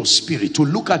provoke your spirit to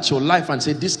look at your life and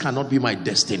say, this cannot be my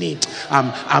destiny.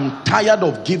 I'm tired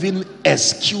of giving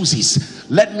excuses.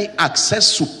 Let me access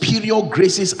superior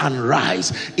graces and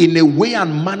rise in a way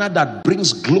and manner that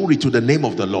brings glory to the name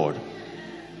of the Lord.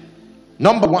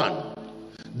 Number 1,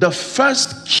 the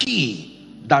first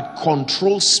key that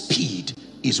controls speed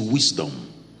is wisdom.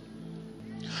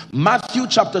 Matthew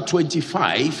chapter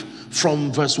 25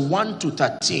 from verse 1 to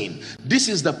 13. This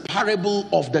is the parable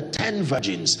of the 10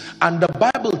 virgins, and the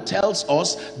Bible tells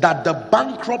us that the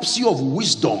bankruptcy of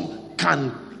wisdom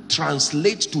can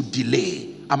translate to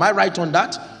delay. Am I right on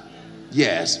that?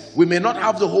 Yes. We may not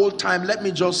have the whole time. Let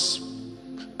me just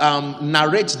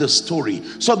narrate the story.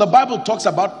 So the Bible talks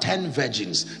about 10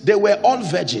 virgins. They were all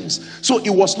virgins. So it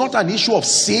was not an issue of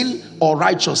sin or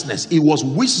righteousness. It was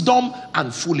wisdom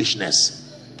and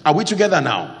foolishness. Are we together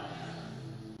now?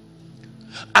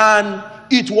 And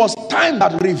it was time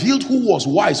that revealed who was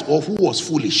wise or who was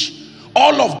foolish.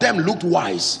 All of them looked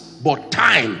wise, but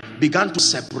time began to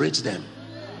separate them.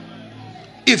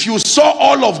 If you saw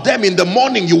all of them in the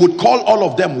morning, you would call all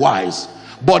of them wise.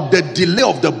 But the delay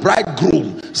of the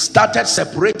bridegroom started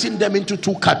separating them into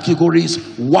 2 categories,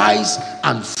 wise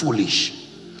and foolish.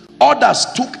 Others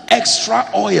took extra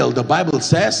oil, the Bible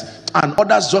says, and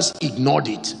others just ignored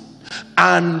it.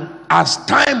 And as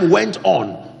time went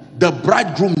on, the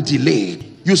bridegroom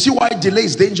delayed. You see why delay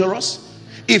is dangerous?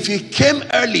 If he came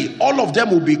early, all of them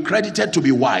will be credited to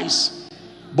be wise.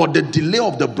 But the delay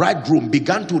of the bridegroom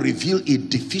began to reveal a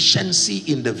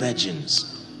deficiency in the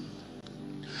virgins.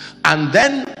 And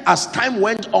then as time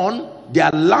went on, their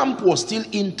lamp was still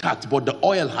intact, but the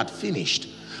oil had finished.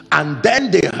 And then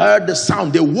they heard the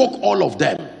sound. They woke all of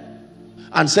them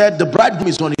and said, the bridegroom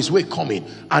is on his way coming.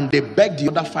 And they begged the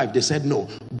other 5. They said, no,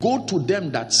 go to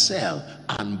them that sell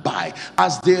and buy.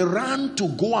 As they ran to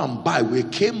go and buy, we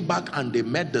came back and they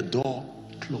met the door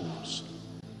closed.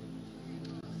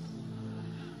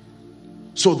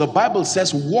 So the Bible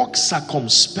says, walk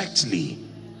circumspectly,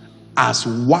 as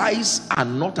wise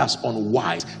and not as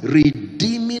unwise,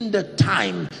 redeeming the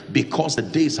time, because the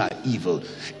days are evil.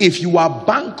 If you are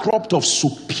bankrupt of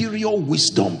superior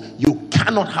wisdom, you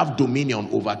cannot have dominion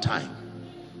over time.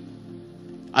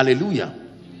 Hallelujah.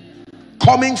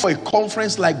 Coming for a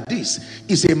conference like this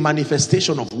is a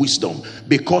manifestation of wisdom,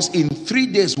 because in 3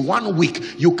 days, 1 week,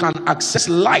 you can access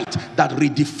light that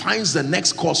redefines the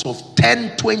next course of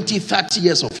 10, 20, 30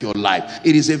 years of your life.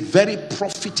 It is a very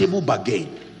profitable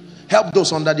bargain. Help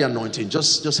those under the anointing.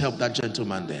 Just help that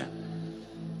gentleman there.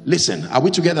 Listen, are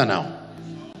we together now?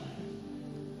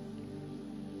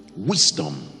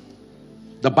 Wisdom.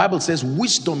 The Bible says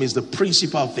wisdom is the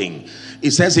principal thing.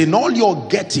 It says, in all your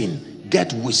getting,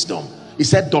 get wisdom. He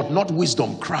said, doth not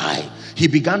wisdom cry? He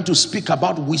began to speak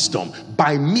about wisdom.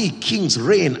 By me kings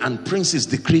reign and princes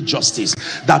decree justice,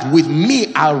 that with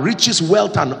me are riches,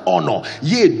 wealth and honor,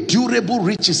 yea, durable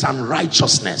riches and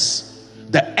righteousness.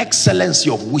 The excellency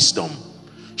of wisdom.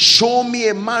 Show me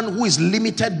a man who is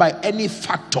limited by any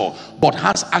factor but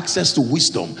has access to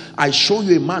wisdom. I show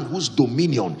you a man whose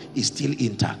dominion is still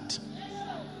intact.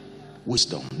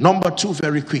 Wisdom. Number 2,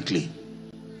 very quickly.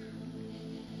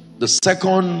 The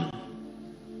second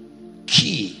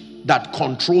key that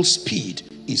controls speed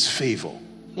is favor.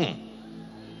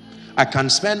 I can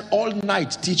spend all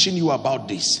night teaching you about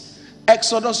this.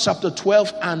 Exodus chapter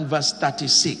 12 and verse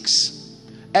 36.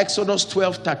 Exodus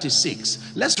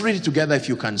 12:36. Let's read it together if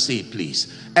you can see it,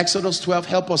 please. Exodus 12,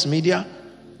 help us media.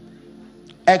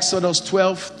 Exodus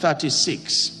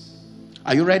 12:36.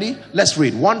 Are you ready? Let's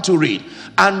read. 1 to read.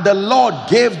 And the Lord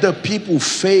gave the people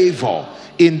favor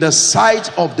in the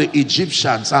sight of the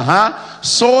Egyptians,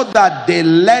 so that they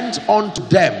lent unto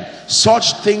them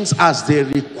such things as they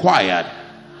required.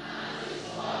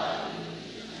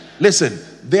 Listen,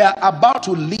 they are about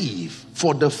to leave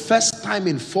for the first time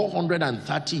in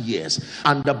 430 years,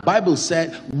 and the Bible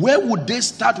said, where would they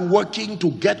start working to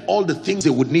get all the things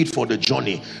they would need for the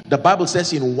journey? The Bible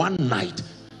says, in one night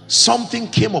something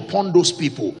came upon those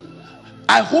people.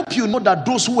 I hope you know that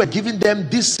those who were giving them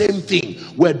this same thing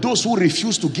were those who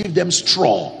refused to give them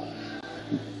straw.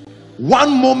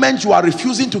 One moment you are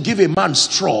refusing to give a man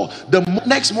straw, the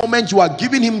next moment you are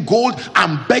giving him gold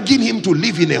and begging him to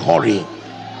leave in a hurry.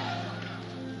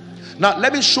 Now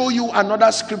let me show you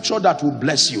another scripture that will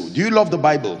bless you. Do you love the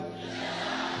Bible?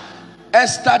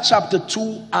 Esther chapter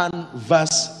 2 and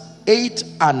verse 8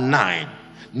 and 9.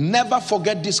 Never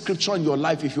forget this scripture in your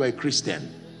life if you are a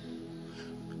Christian.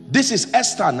 This is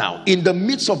Esther now in the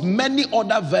midst of many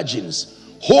other virgins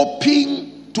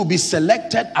hoping to be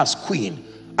selected as queen.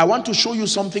 I want to show you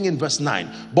something in verse 9,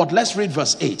 but let's read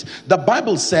verse 8. The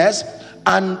Bible says,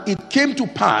 and it came to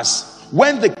pass,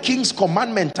 when the king's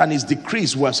commandment and his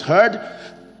decrees was heard,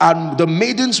 and the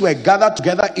maidens were gathered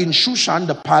together in Shushan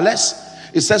the palace,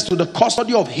 it says, to the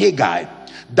custody of Haggai,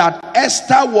 that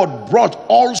Esther was brought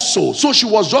also. So she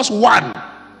was just one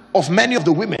of many of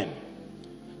the women.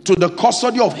 To the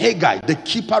custody of Haggai, the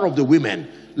keeper of the women.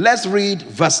 Let's read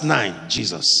verse 9.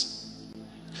 Jesus.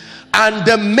 And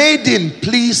the maiden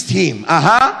pleased him,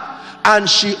 and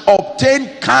she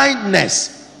obtained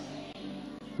kindness.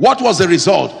 What was the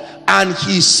result? And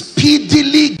he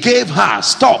speedily gave her.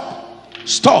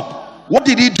 Stop. What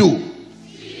did he do?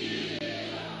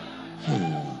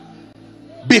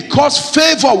 Because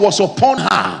favor was upon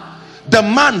her, the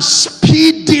man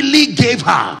speedily gave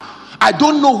her. I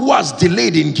don't know who has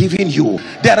delayed in giving you.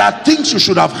 There are things you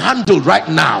should have handled right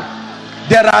now.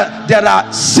 There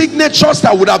are signatures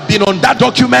that would have been on that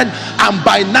document, and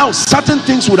by now certain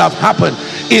things would have happened.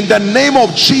 In the name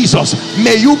of Jesus,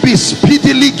 may you be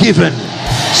speedily given.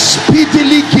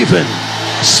 Speedily given.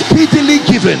 Speedily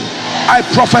given. I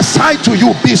prophesy to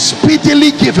you, be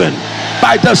speedily given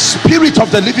by the Spirit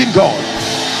of the living God.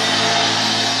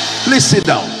 Please sit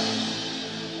down.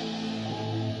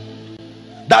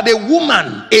 That a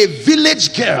woman, a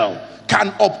village girl,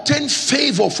 can obtain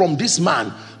favor from this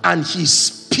man, and he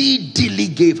speedily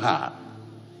gave her.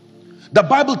 The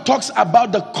Bible talks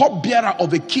about the cupbearer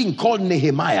of a king called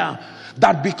Nehemiah,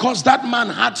 that because that man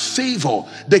had favor,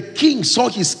 the king saw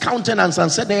his countenance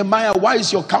and said, Nehemiah, why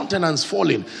is your countenance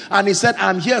falling? And he said,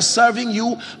 I'm here serving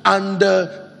you, and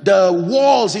the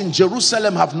walls in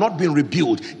Jerusalem have not been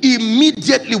rebuilt.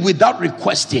 Immediately, without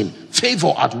requesting,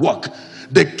 favor at work.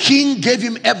 The king gave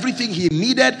him everything he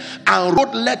needed and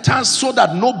wrote letters so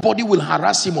that nobody will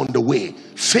harass him on the way.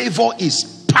 Favor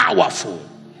is powerful.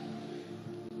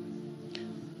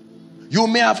 You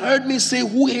may have heard me say,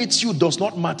 who hates you does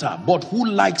not matter, but who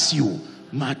likes you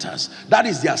matters. That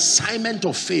is the assignment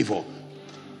of favor.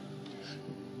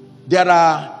 There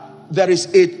are there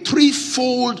is a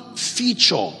threefold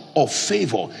feature of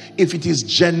favor. If it is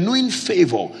genuine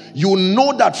favor, you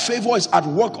know that favor is at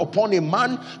work upon a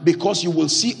man, because you will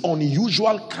see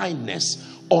unusual kindness,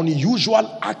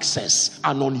 unusual access,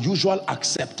 and unusual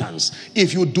acceptance.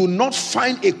 If you do not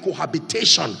find a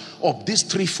cohabitation of these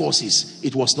three forces,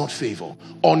 it was not favor.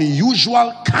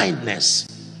 Unusual kindness,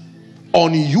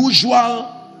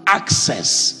 unusual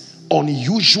access,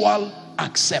 unusual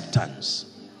acceptance.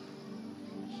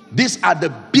 These are the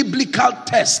biblical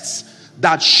tests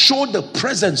that show the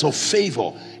presence of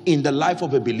favor in the life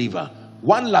of a believer.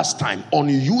 One last time: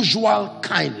 unusual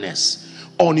kindness,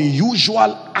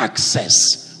 unusual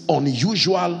access,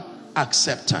 unusual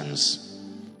acceptance.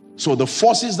 So the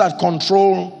forces that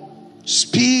control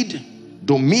speed,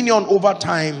 dominion over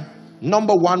time: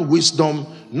 number one, wisdom;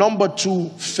 number two,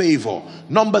 favor;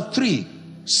 number three,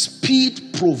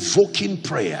 speed provoking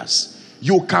prayers.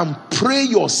 You can pray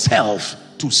yourself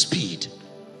to speed.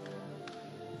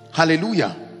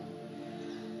 Hallelujah.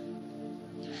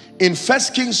 In 1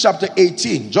 Kings chapter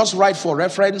 18, just write for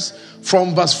reference,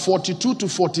 from verse 42 to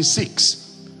 46,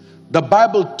 the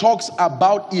Bible talks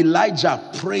about Elijah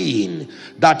praying,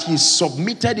 that he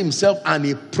submitted himself and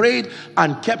he prayed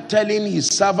and kept telling his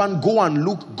servant, go and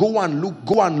look, go and look,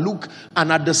 go and look.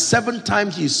 And at the seventh time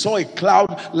he saw a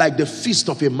cloud like the fist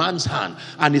of a man's hand.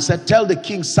 And he said, tell the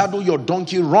king, saddle your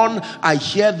donkey, run. I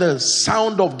hear the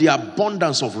sound of the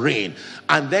abundance of rain.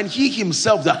 And then he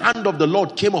himself, the hand of the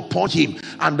Lord came upon him.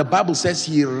 And the Bible says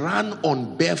he ran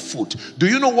on barefoot. Do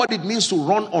you know what it means to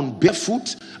run on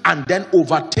barefoot and then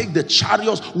overtake the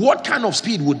chariots? What kind of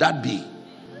speed would that be?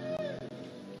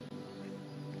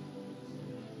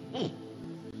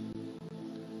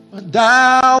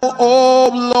 Thou,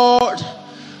 O Lord,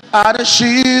 art a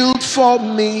shield for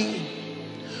me.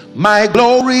 My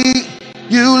glory,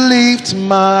 you lift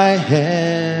my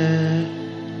head.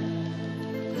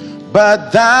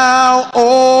 But thou,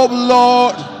 O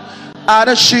Lord, art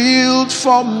a shield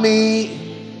for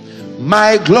me.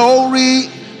 My glory,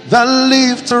 the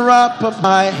lifter up of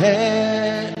my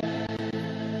head.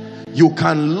 You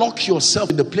can lock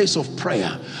yourself in the place of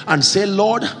prayer and say,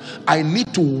 Lord, I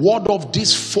need to ward off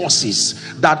these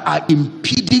forces that are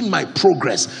impeding my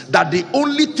progress. That the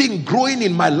only thing growing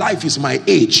in my life is my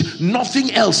age.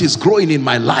 Nothing else is growing in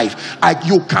my life.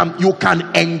 You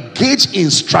can engage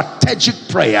in strategic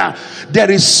prayer.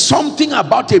 There is something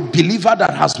about a believer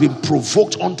that has been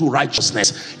provoked unto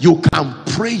righteousness. You can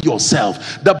pray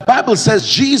yourself. The Bible says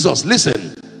Jesus,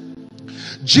 listen,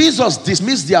 Jesus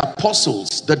dismissed the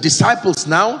apostles, the disciples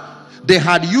now. They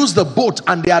had used the boat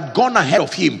and they had gone ahead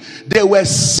of him. They were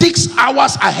 6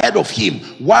 hours ahead of him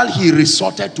while he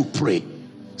resorted to pray.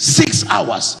 6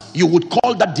 hours. You would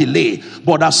call that delay.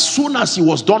 But as soon as he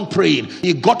was done praying,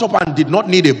 he got up and did not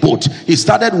need a boat. He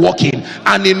started walking,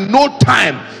 and in no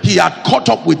time he had caught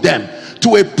up with them,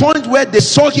 to a point where they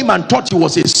saw him and thought he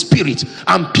was a spirit.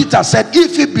 And Peter said,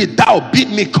 if it be thou, bid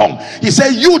me come. He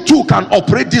said, you too can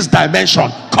operate this dimension.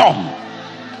 Come.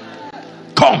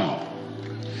 Come.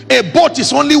 A boat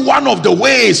is only one of the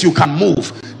ways you can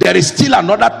move. There is still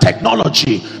another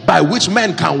technology by which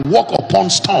men can walk upon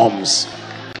storms.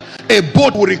 A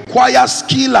boat will require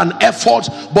skill and effort,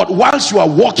 but whilst you are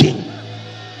walking.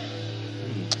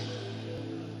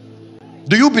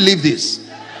 Do you believe this?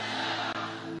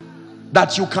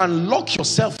 That you can lock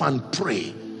yourself and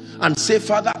pray and say,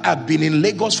 Father, I've been in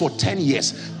Lagos for 10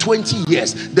 years, 20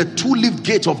 years. The two-leaf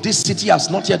gate of this city has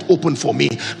not yet opened for me.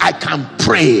 I can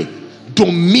pray.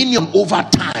 Dominion over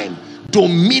time.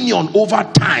 Dominion over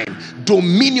time.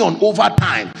 Dominion over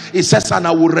time. It says, and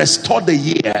I will restore the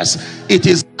years. It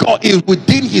is God, is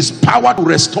within his power to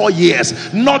restore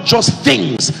years, not just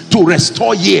things, to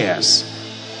restore years.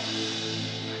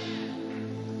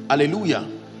 Hallelujah.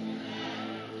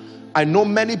 I know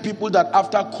many people that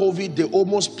after COVID, they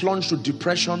almost plunged to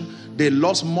depression. They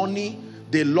lost money.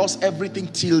 They lost everything.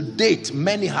 Till date,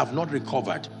 many have not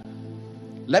recovered.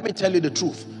 Let me tell you the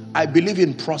truth. I believe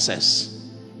in process.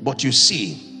 But you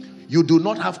see, you do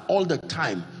not have all the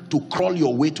time to crawl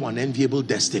your way to an enviable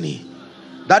destiny.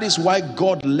 That is why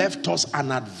God left us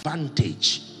an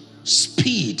advantage.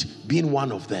 Speed being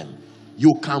one of them.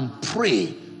 You can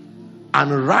pray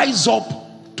and rise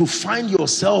up to find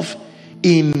yourself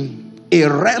in a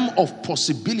realm of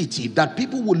possibility that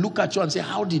people will look at you and say,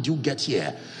 how did you get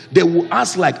here? They will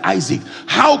ask like Isaac,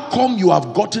 how come you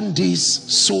have gotten this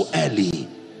so early?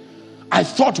 I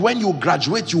thought when you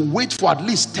graduate, you wait for at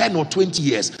least 10 or 20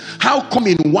 years. How come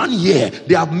in 1 year,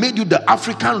 they have made you the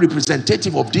African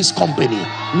representative of this company?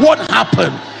 What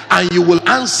happened? And you will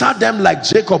answer them like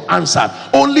Jacob answered,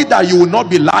 only that you will not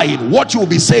be lying. What you will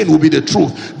be saying will be the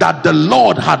truth, that the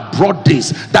Lord had brought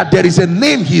this, that there is a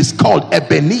name he is called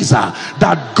Ebenezer,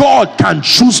 that God can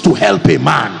choose to help a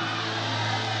man.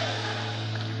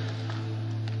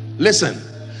 Listen,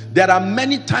 there are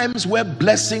many times where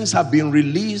blessings have been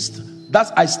released.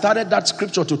 I started that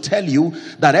scripture to tell you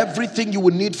that everything you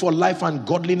will need for life and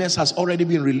godliness has already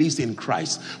been released in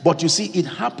Christ. But you see, it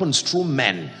happens through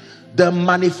men. The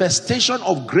manifestation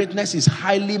of greatness is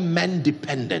highly men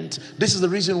dependent. This is the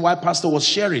reason why Pastor was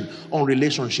sharing on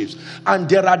relationships. And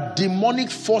there are demonic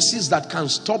forces that can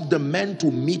stop the men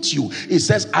to meet you. It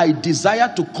says, I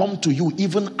desire to come to you,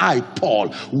 even I,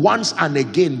 Paul, once and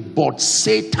again, but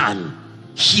Satan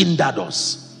hindered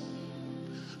us.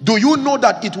 Do you know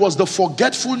that it was the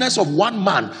forgetfulness of one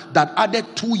man that added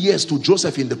 2 years to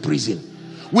Joseph in the prison?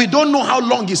 We don't know how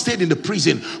long he stayed in the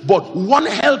prison, but one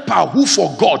helper who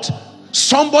forgot,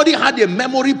 somebody had a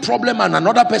memory problem and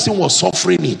another person was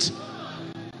suffering it.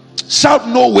 Shout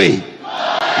no way.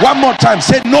 One more time,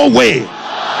 say no way.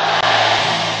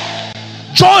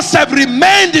 Joseph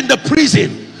remained in the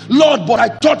prison. Lord, but I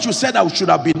thought you said I should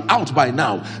have been out by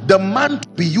now. The man to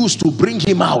be used to bring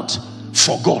him out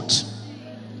forgot.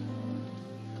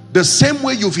 The same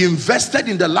way you've invested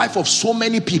in the life of so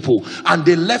many people and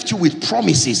they left you with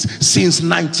promises since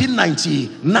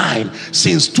 1999,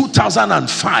 since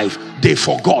 2005, they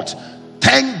forgot.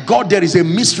 Thank God there is a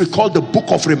mystery called the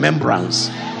Book of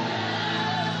Remembrance.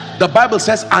 The Bible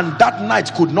says, and that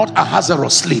night could not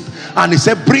Ahasuerus sleep. And he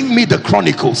said, bring me the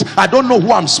Chronicles. I don't know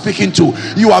who I'm speaking to.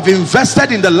 You have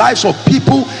invested in the lives of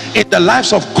people, in the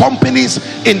lives of companies,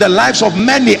 in the lives of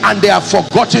many, and they have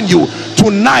forgotten you.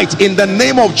 Tonight, in the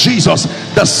name of Jesus,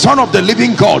 the Son of the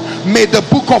living God, may the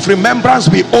book of remembrance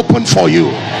be open for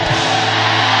you.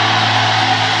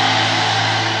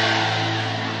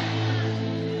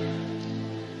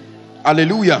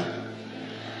 Hallelujah.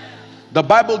 The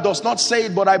Bible does not say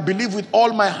it, but I believe with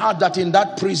all my heart that in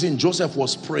that prison Joseph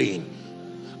was praying.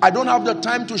 I don't have the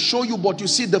time to show you, but you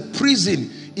see, the prison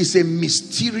is a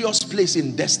mysterious place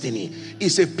in destiny.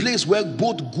 It's a place where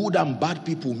both good and bad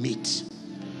people meet.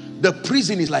 The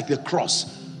prison is like the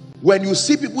cross. When you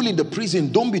see people in the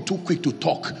prison, don't be too quick to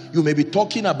talk. You may be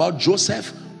talking about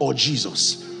Joseph or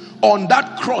Jesus. On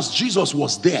that cross, Jesus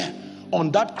was there.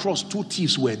 On that cross, two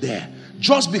thieves were there.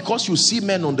 Just because you see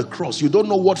men on the cross, you don't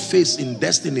know what phase in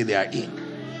destiny they are in.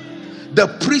 The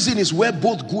prison is where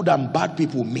both good and bad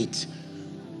people meet.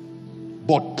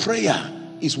 But prayer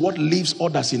is what leaves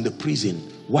others in the prison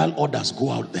while others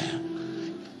go out there.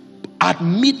 At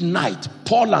midnight,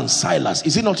 Paul and Silas,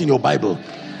 is it not in your Bible?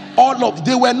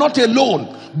 They were not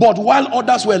alone. But while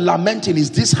others were lamenting, is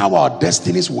this how our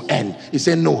destinies will end? He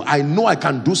said, no, I know I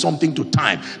can do something to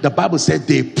time. The Bible said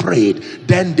they prayed,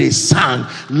 then they sang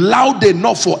loud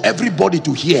enough for everybody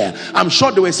to hear. I'm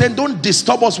sure they were saying, don't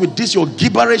disturb us with this, your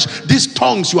gibberish, these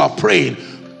tongues you are praying.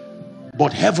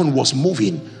 But heaven was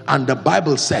moving, and the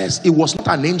Bible says it was not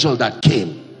an angel that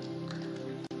came.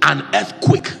 An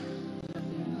earthquake.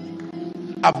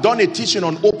 I've done a teaching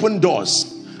on open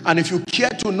doors. And if you care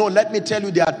to know, let me tell you,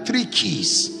 there are 3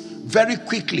 keys. Very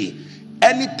quickly.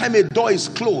 Anytime a door is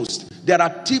closed, there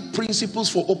are 3 principles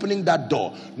for opening that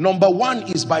door. Number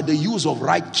 1 is by the use of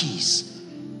right keys.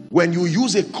 When you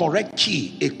use a correct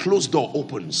key, a closed door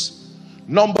opens.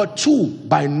 Number 2,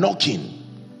 by knocking.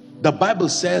 The Bible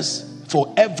says,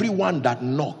 for everyone that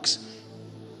knocks,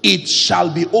 it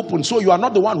shall be opened. So you are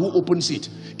not the one who opens it.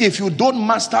 If you don't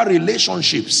master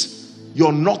relationships,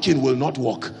 your knocking will not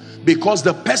work. Because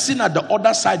the person at the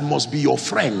other side must be your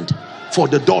friend for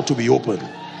the door to be open.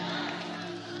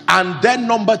 And then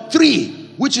number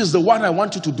 3, which is the one I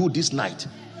want you to do this night.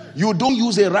 You don't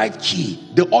use a right key.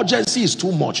 The urgency is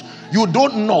too much. You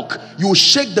don't knock. You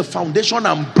shake the foundation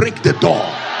and break the door.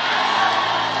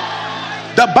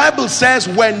 The Bible says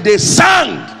when they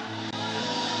sang,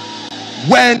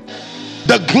 when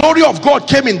the glory of God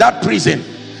came in that prison,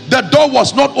 the door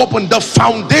was not open. The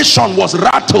foundation was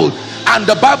rattled. And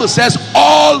the Bible says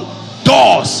all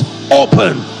doors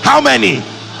open. How many?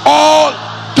 All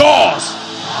doors.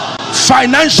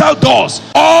 Financial doors.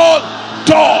 All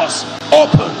doors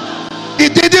open.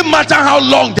 It didn't matter how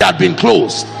long they had been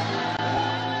closed.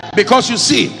 Because you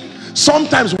see,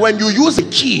 sometimes when you use a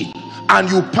key and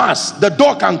you pass, the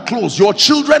door can close. Your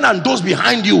children and those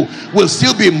behind you will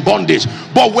still be in bondage.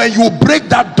 But when you break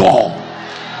that door,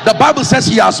 the Bible says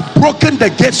he has broken the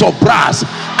gates of brass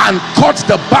and cut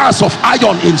the bars of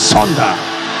iron in sunder.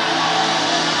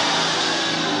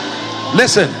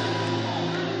 Listen,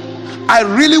 I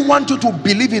really want you to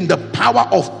believe in the power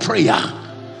of prayer.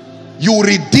 You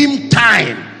redeem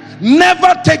time.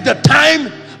 Never take the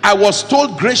time. I was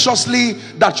told graciously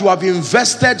that you have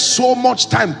invested so much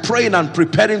time praying and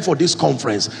preparing for this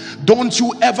conference. Don't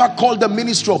you ever call the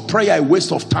ministry of prayer a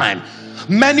waste of time.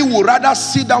 Many would rather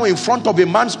sit down in front of a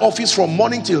man's office from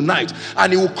morning till night,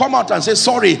 and he will come out and say,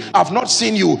 sorry, I've not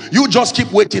seen you, you just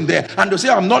keep waiting there, and they say,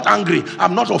 I'm not angry,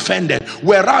 I'm not offended.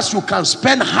 Whereas you can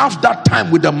spend half that time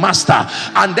with the master,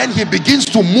 and then he begins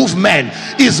to move men.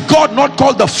 Is God not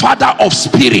called the father of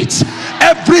spirits?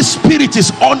 Every spirit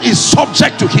is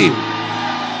subject to him.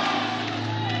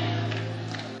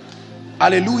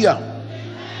 Hallelujah.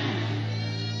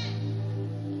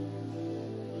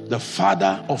 The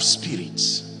father of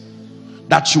spirits,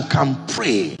 that you can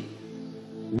pray.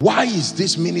 Why is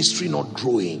this ministry not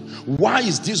growing? Why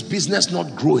is this business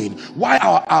not growing? Why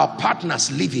are our partners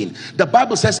leaving? The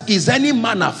Bible says, is any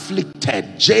man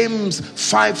afflicted? James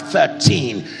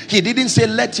 5:13. He didn't say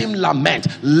let him lament,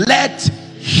 let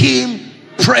him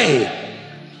pray.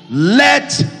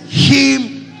 Let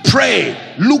him pray.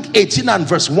 Luke 18 and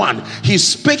verse 1. He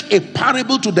spake a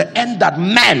parable to the end that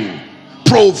men,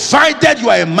 provided you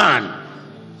are a man.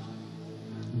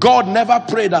 God never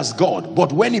prayed as God,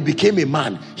 but when he became a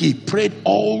man, he prayed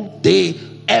all day,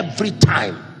 every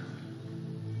time.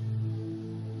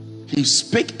 He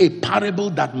spake a parable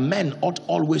that men ought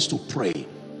always to pray.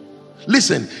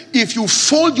 Listen, if you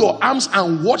fold your arms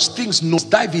and watch things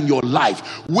nosedive in your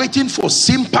life, waiting for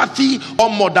sympathy or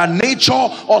mother nature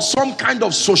or some kind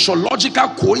of sociological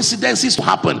coincidences to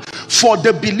happen, for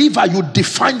the believer, you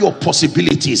define your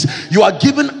possibilities. You are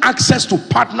given access to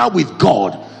partner with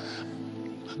God.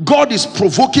 God is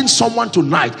provoking someone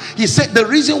tonight. He said the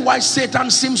reason why Satan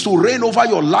seems to reign over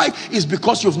your life is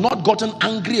because you've not gotten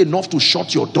angry enough to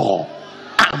shut your door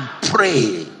and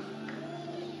pray.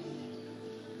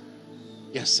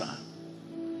 Yes, sir.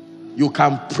 You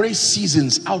can pray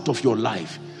seasons out of your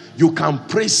life. You can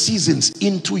pray seasons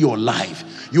into your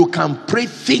life. You can pray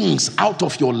things out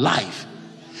of your life.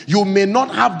 You may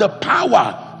not have the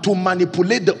power to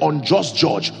manipulate the unjust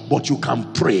judge, but you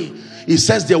can pray. He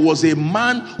says there was a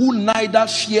man who neither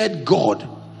feared God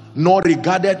nor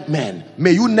regarded men.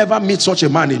 May you never meet such a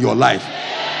man in your life.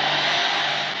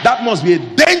 That must be a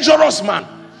dangerous man.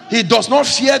 He does not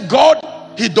fear God.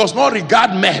 He does not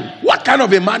regard men. What kind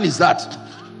of a man is that?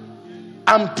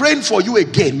 I'm praying for you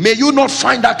again. May you not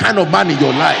find that kind of man in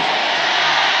your life.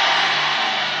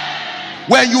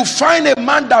 When you find a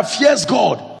man that fears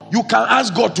God, you can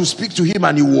ask God to speak to him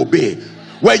and he will obey.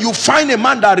 When you find a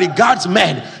man that regards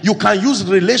men, you can use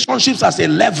relationships as a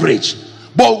leverage.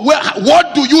 But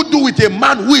what do you do with a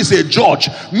man who is a judge?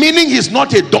 Meaning he's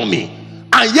not a dummy.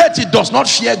 And yet he does not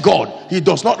fear God. He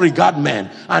does not regard men.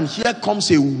 And here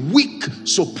comes a weak,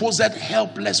 supposed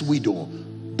helpless widow.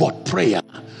 But prayer.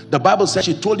 The Bible says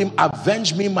she told him,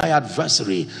 avenge me my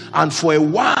adversary. And for a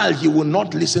while he will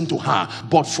not listen to her.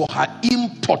 But for her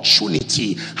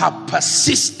importunity, her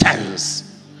persistence,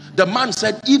 the man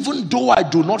said, even though I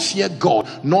do not fear God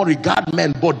nor regard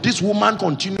men, but this woman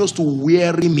continues to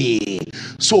weary me.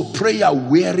 So prayer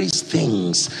wearies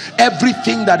things.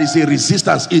 Everything that is a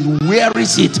resistance, it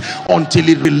wearies it until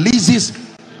it releases.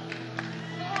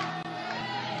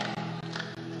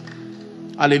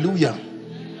 Hallelujah.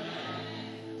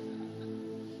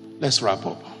 Let's wrap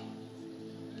up.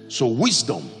 So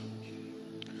wisdom,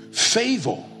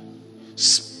 favor,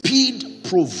 speed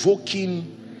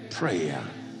provoking prayer.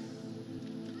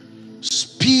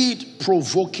 Speed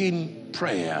provoking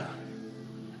prayer.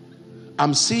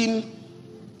 I'm seeing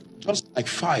just like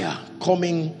fire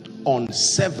coming on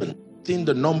 7, in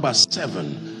the number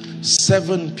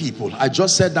 7 people. I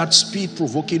just said that speed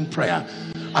provoking prayer,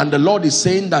 and the Lord is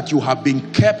saying that you have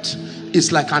been kept.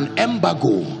 It's like an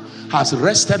embargo has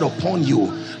rested upon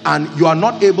you and you are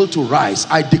not able to rise.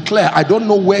 I declare, I don't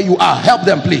know where you are, help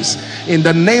them please in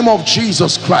the name of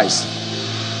Jesus Christ.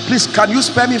 Please, can you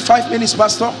spare me 5 minutes,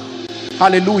 Pastor?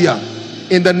 Hallelujah.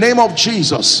 In the name of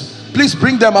Jesus, please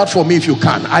bring them out for me if you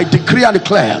can. I decree and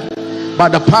declare by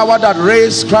the power that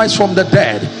raised Christ from the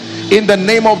dead, in the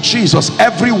name of Jesus,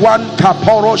 everyone,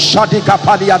 kaporo shadika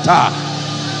padiata,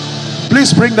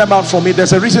 please bring them out for me.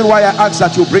 There's a reason why I ask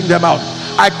that you bring them out.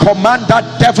 I command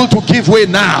that devil to give way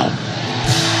now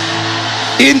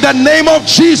in the name of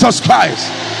Jesus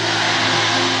Christ.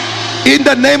 In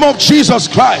the name of Jesus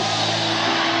Christ.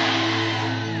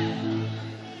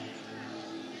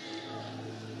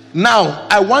 Now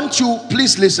I want you,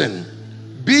 please listen,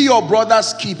 be your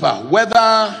brother's keeper,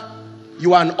 whether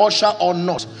you are an usher or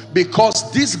not,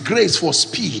 because this grace for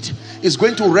speed is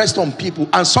going to rest on people,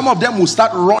 and some of them will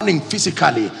start running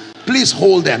physically Please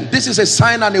hold them. This is a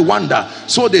sign and a wonder,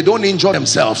 so they don't injure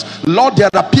themselves. Lord, there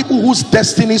are people whose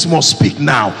destinies must speak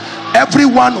now.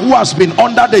 Everyone who has been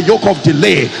under the yoke of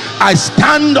delay, I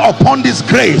stand upon this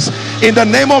grace in the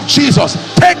name of Jesus.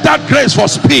 Take that grace for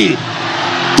speed.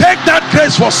 Take that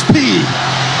grace for speed.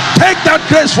 Take that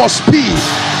grace for speed.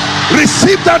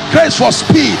 Receive that grace for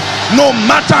speed. No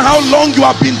matter how long you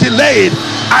have been delayed,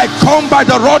 I come by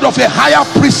the rod of a higher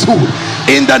priesthood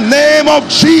in the name of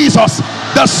Jesus,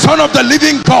 the Son of the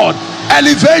living God.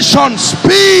 Elevation,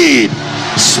 speed,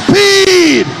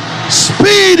 speed,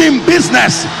 speed in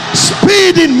business,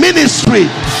 speed in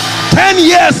ministry. 10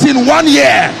 years in 1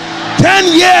 year,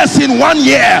 10 years in 1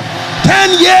 year,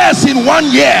 10 years in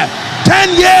 1 year,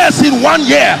 10 years in 1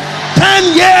 year,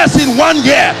 10 years in 1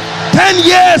 year, 10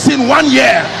 years in 1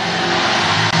 year.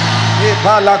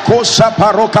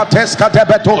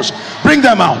 Bring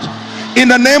them out in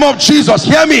the name of Jesus.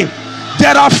 Hear me.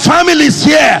 There are families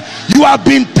here, you have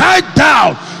been tied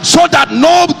down so that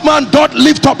no man doth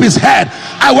lift up his head.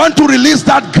 I want to release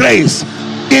that grace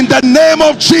in the name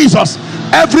of Jesus.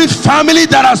 Every family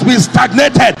that has been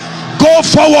stagnated, go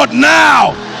forward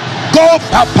now. Go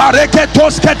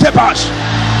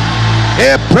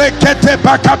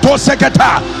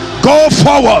go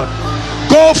forward,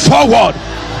 go forward,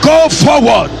 go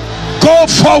forward,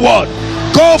 go forward,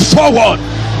 go forward,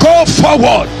 go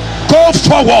forward, go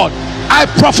forward. I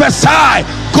prophesy,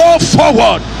 go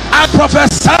forward. I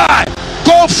prophesy,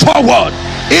 go forward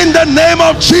in the name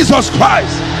of Jesus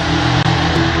Christ.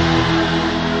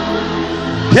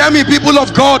 Hear me, people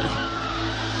of God.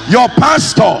 Your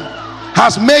pastor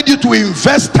has made you to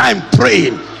invest time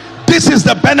praying. This is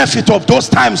the benefit of those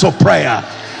times of prayer.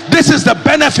 This is the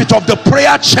benefit of the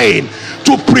prayer chain,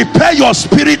 to prepare your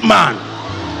spirit man.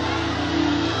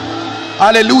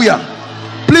 Hallelujah.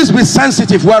 Please be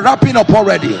sensitive. We're wrapping up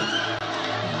already.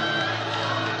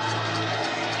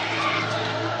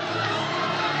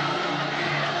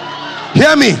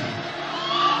 Hear me.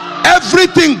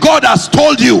 Everything God has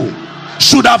told you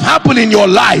should have happened in your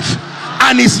life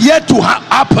and is yet to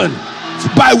happen.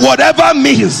 By whatever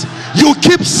means, you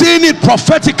keep seeing it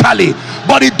prophetically,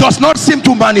 but it does not seem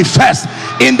to manifest.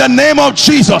 In the name of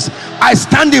Jesus, I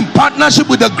stand in partnership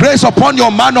with the grace upon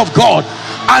your man of God,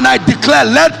 and I declare,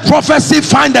 let prophecy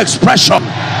find expression.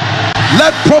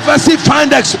 Let prophecy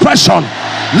find expression.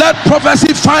 Let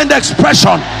prophecy find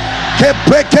expression.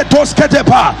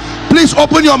 Please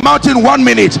open your mouth in 1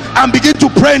 minute and begin to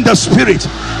pray in the spirit.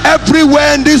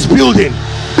 Everywhere in this building,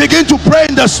 begin to pray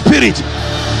in the spirit.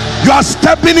 You are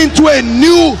stepping into a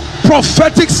new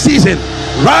prophetic season,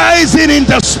 rising in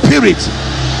the spirit.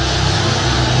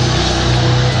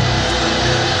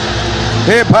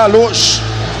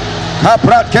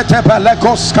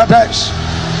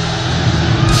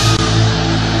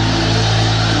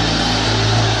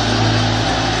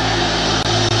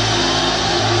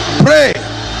 Pray.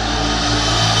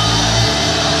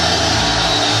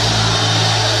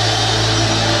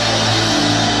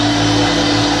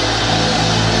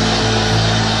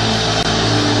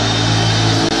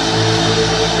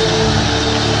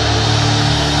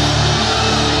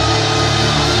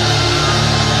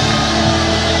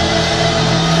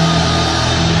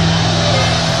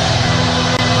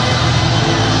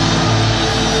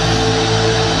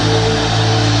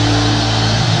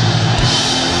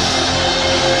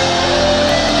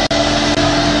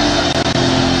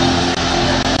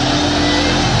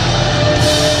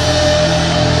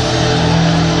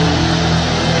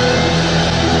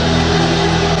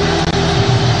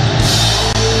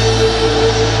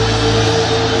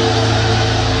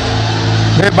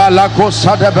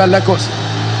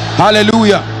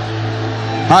 Hallelujah.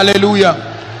 Hallelujah.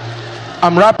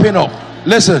 I'm wrapping up.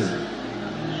 Listen,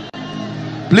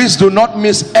 please do not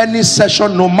miss any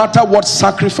session, no matter what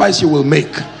sacrifice you will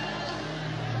make.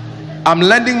 I'm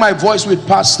lending my voice with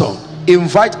pastor.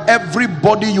 Invite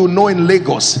everybody you know in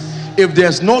Lagos. If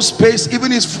there's no space,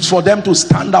 even if it's for them to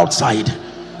stand outside,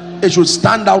 it should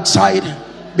stand outside,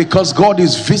 because God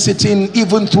is visiting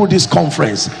even through this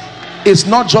conference. It's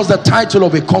not just the title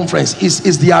of a conference,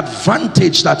 it's the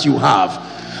advantage that you have.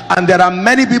 And there are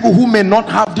many people who may not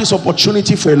have this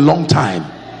opportunity for a long time.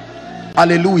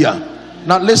 Hallelujah.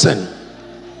 Now listen,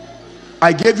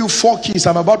 I gave you 4 keys.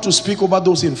 I'm about to speak over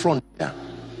those in front here.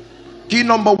 Key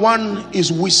number 1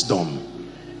 is wisdom.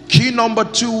 Key number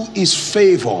 2 is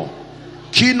favor.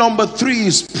 Key number 3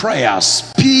 is prayer,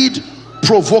 speed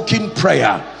provoking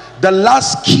prayer. The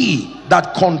last key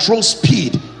that controls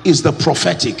speed is the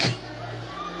prophetic.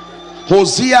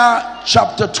 Hosea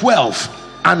chapter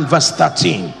 12 and verse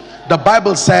 13, the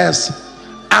Bible says,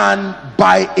 and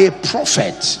by a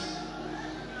prophet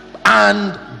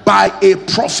and by a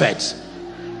prophet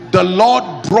the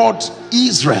Lord brought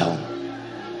Israel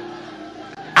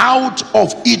out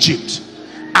of Egypt,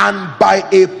 and by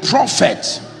a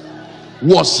prophet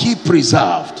was he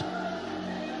preserved.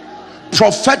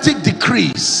 Prophetic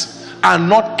decrees are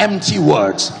not empty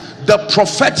words. The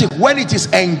prophetic, when it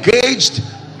is engaged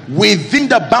within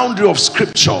the boundary of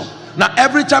scripture. Now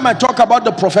every time I talk about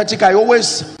the prophetic, I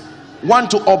always want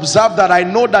to observe that I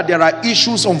know that there are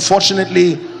issues,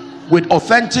 unfortunately, with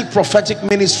authentic prophetic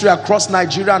ministry across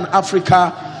Nigeria and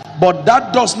Africa, but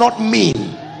that does not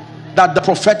mean that the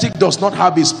prophetic does not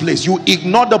have its place. You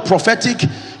ignore the prophetic,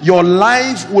 your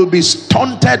life will be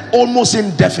stunted almost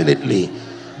indefinitely.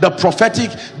 The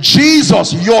prophetic,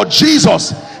 Jesus, your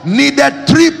Jesus, needed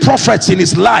 3 prophets in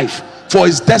his life for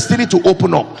his destiny to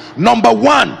open up. Number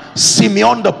 1,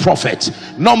 Simeon the prophet.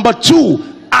 Number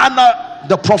 2, Anna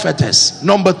the prophetess.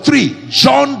 Number 3,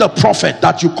 John the prophet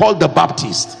that you call the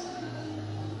Baptist.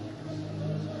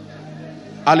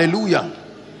 Hallelujah.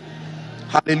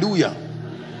 Hallelujah.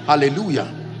 Hallelujah.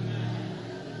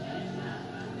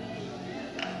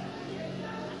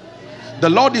 The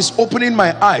Lord is opening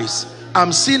my eyes.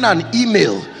 I'm seeing an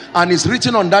email, and it's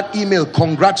written on that email,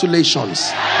 congratulations.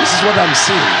 This is what I'm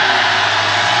seeing.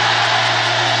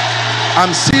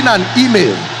 I'm seeing an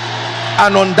email,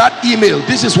 and on that email,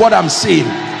 this is what I'm seeing: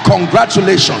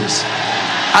 congratulations.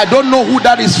 I don't know who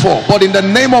that is for, but in the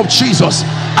name of Jesus,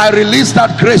 I release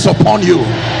that grace upon you.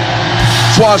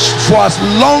 For as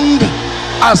long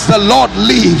as the Lord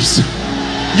lives,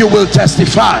 you will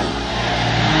testify.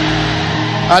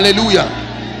 Hallelujah.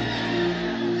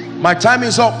 My time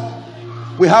is up.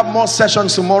 We have more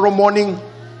sessions tomorrow morning,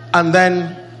 and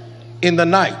then in the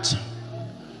night.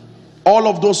 All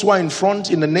of those who are in front,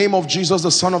 in the name of Jesus,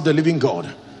 the Son of the living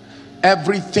God,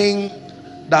 everything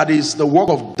that is the work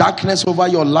of darkness over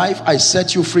your life, I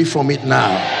set you free from it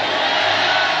now.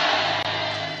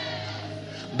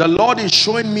 The Lord is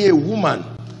showing me a woman.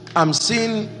 I'm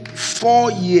seeing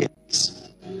 4 years.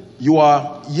 You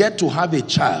are yet to have a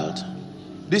child.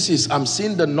 This is, I'm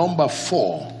seeing the number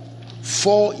 4.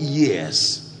 4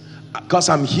 years. Because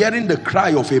I'm hearing the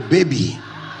cry of a baby.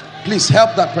 Please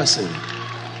help that person.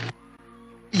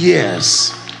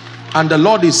 Yes. And the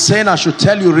Lord is saying, I should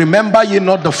tell you, remember ye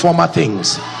not the former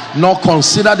things, nor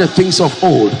consider the things of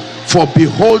old. For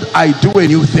behold, I do a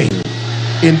new thing.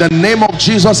 In the name of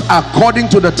Jesus, according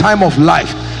to the time of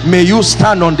life, may you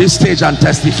stand on this stage and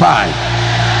testify.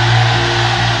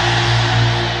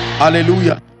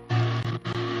 Hallelujah.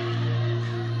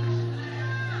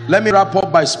 Let me wrap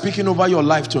up by speaking over your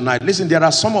life tonight. Listen, there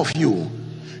are some of you,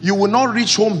 you will not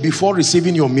reach home before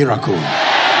receiving your miracle.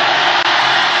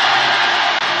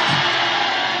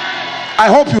 I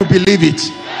hope you believe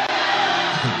it.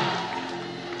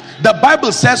 The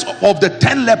Bible says of the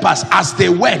 10 lepers, as they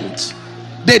went,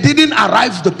 they didn't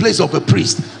arrive at the place of a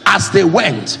priest. As they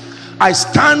went, I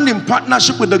stand in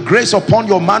partnership with the grace upon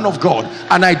your man of God,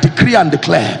 and I decree and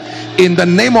declare, in the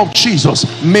name of Jesus,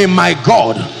 may my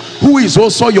God, who is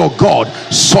also your God,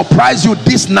 surprise you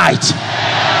this night.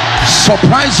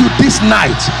 Surprise you this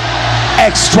night.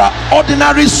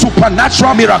 Extraordinary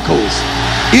supernatural miracles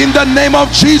in the name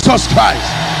of Jesus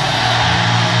Christ.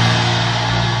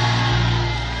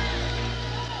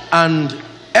 And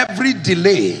every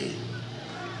delay,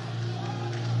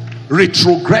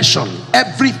 retrogression,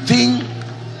 everything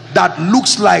that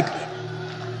looks like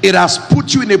it has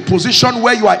put you in a position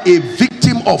where you are a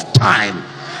victim of time,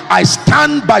 I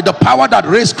stand by the power that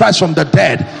raised Christ from the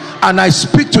dead, and I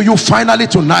speak to you finally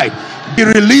tonight. Be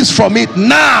released from it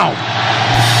now.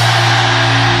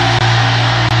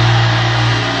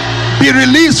 Be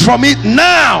released from it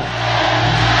now.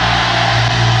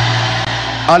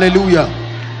 Hallelujah.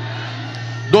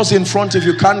 Those in front, if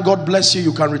you can, God bless you.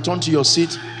 You can return to your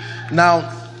seat.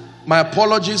 Now, my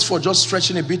apologies for just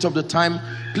stretching a bit of the time.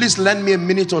 Please lend me a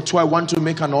minute or two. I want to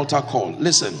make an altar call.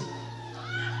 Listen.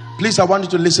 Please, I want you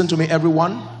to listen to me,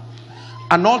 everyone.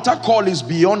 An altar call is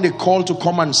beyond a call to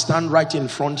come and stand right in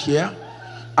front here.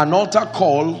 An altar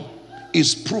call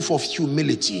is proof of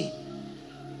humility.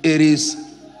 It is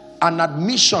an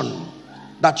admission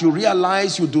that you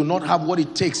realize you do not have what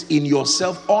it takes in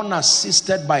yourself,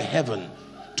 unassisted by heaven,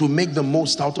 to make the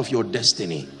most out of your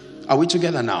destiny. Are we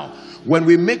together now? When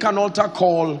we make an altar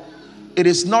call, it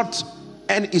is not,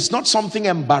 and it's not something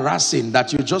embarrassing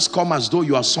that you just come as though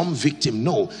you are some victim.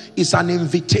 No, it's an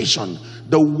invitation.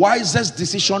 The wisest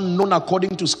decision known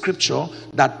according to scripture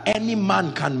that any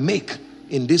man can make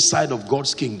in this side of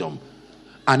God's kingdom.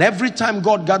 And every time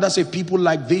God gathers a people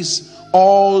like this,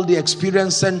 all the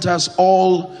experience centers,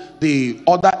 all the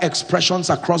other expressions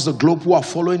across the globe who are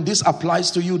following, this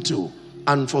applies to you too.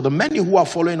 And for the many who are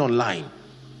following online,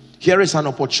 Here is an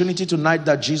opportunity tonight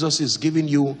that Jesus is giving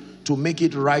you to make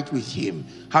it right with him.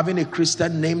 Having a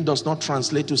Christian name does not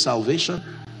translate to salvation.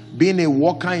 Being a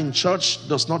worker in church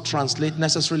does not translate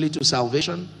necessarily to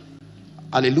salvation.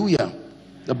 Hallelujah.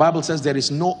 The Bible says there is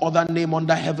no other name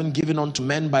under heaven given unto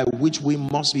men by which we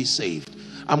must be saved.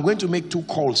 I'm going to make two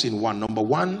calls in one. Number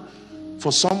one,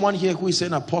 for someone here who is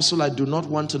saying, Apostle, I do not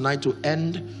want tonight to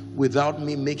end without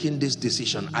me making this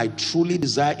decision. I truly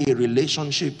desire a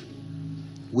relationship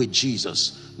with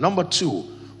Jesus. Number two,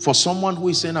 for someone who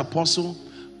is saying, Apostle,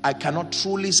 I cannot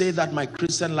truly say that my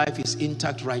Christian life is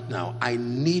intact right now. I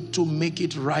need to make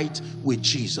it right with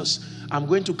Jesus. I'm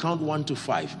going to count 1 to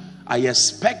 5. I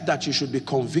expect that you should be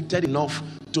convicted enough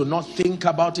to not think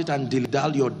about it and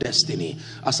dilly-dally your destiny.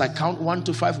 As I count 1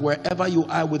 to 5, wherever you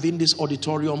are within this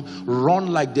auditorium, run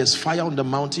like there's fire on the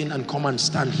mountain and come and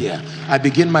stand here. I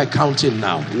begin my counting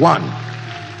now. 1.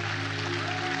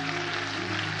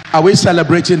 Are we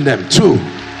celebrating them? 2.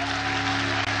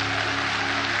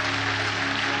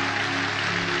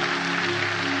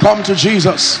 Come to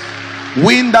Jesus.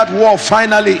 Win that war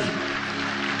finally.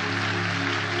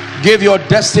 Give your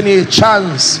destiny a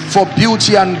chance for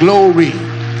beauty and glory.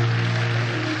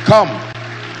 Come.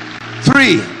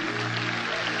 3.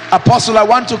 Apostle, I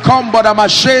want to come, but I'm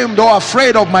ashamed or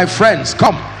afraid of my friends.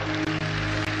 Come.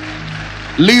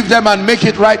 Leave them and make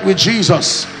it right with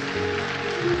Jesus.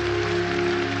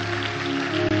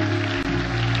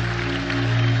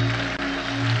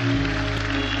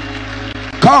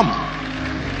 Come.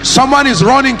 Someone is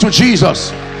running to Jesus.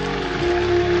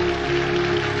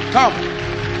 Come.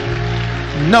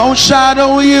 No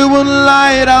shadow you won't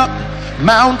light up,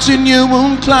 mountain you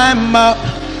won't climb up,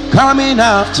 coming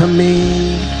after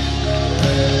me.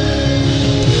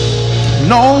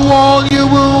 No wall you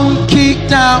won't kick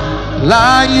down,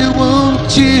 lie you won't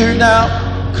tear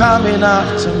down, coming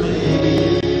after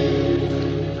me.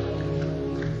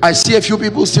 I see a few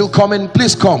people still coming.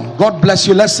 Please come. God bless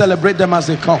you. Let's celebrate them as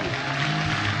they come.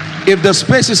 If the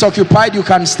space is occupied, you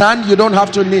can stand. You don't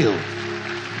have to kneel.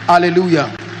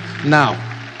 Hallelujah. Now,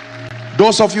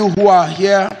 those of you who are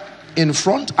here in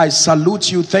front, I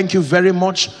salute you. Thank you very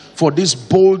much for this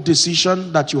bold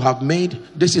decision that you have made.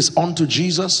 This is unto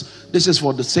Jesus. This is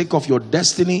for the sake of your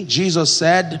destiny. Jesus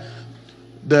said,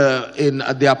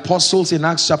 the apostles in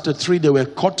Acts chapter 3, they were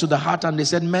cut to the heart and they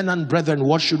said, men and brethren,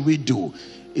 what should we do?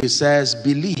 It says,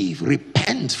 believe,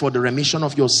 repent for the remission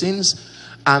of your sins,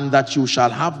 and that you shall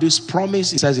have this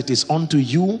promise. It says it is unto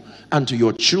you and to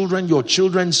your children, your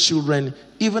children's children,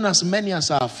 even as many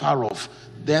as are far off,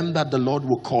 them that the Lord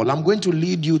will call. I'm going to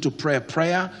lead you to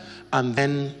prayer, and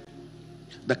then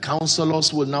the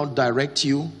counselors will now direct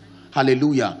you.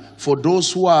 Hallelujah. For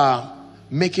those who are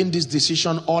making this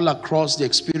decision all across the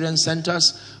experience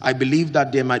centers, I believe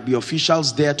that there might be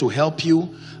officials there to help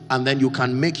you, and then you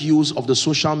can make use of the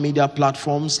social media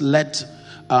platforms. Let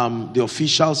the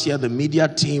officials here, the media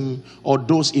team, or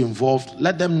those involved,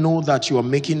 let them know that you are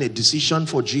making a decision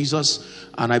for Jesus.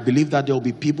 And I believe that there will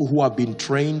be people who have been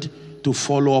trained to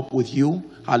follow up with you.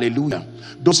 Hallelujah.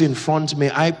 Those in front,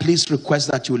 may I please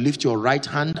request that you lift your right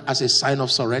hand as a sign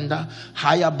of surrender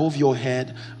high above your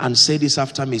head and say this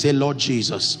after me. Say, Lord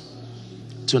Jesus,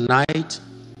 tonight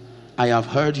I have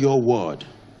heard your word.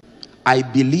 I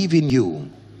believe in you,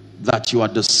 that you are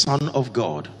the Son of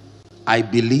God. I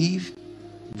believe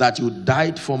that you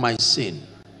died for my sin.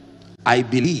 I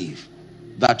believe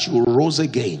that you rose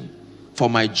again for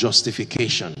my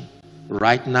justification.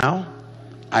 Right now,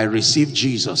 I receive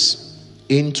Jesus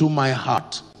into my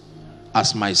heart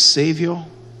as my Savior,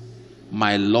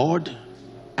 my Lord,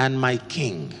 and my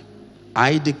King.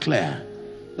 I declare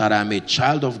that I am a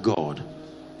child of God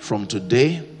from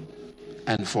today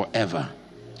and forever.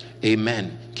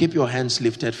 Amen. Keep your hands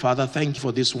lifted. Father, thank you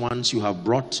for these ones you have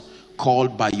brought,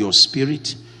 called by your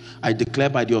Spirit. I declare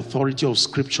by the authority of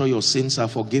Scripture, your sins are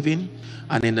forgiven.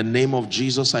 And in the name of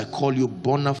Jesus, I call you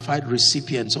bona fide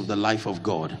recipients of the life of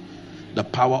God. The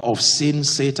power of sin,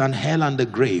 Satan, hell, and the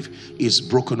grave is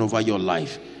broken over your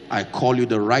life. I call you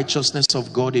the righteousness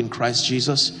of God in Christ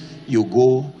Jesus. You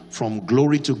go from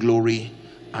glory to glory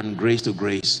and grace to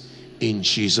grace in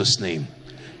Jesus' name.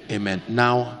 Amen.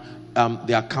 Now,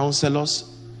 there are counselors.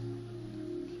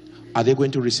 Are they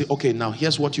going to receive? Okay, now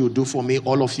here's what you do for me,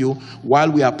 all of you. While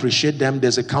we appreciate them,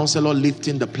 there's a counselor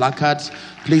lifting the placards.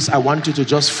 Please, I want you to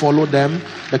just follow them.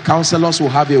 The counselors will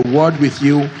have a word with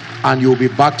you and you'll be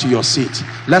back to your seat.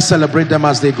 Let's celebrate them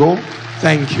as they go.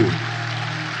 Thank you.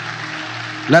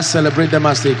 Let's celebrate them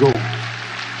as they go.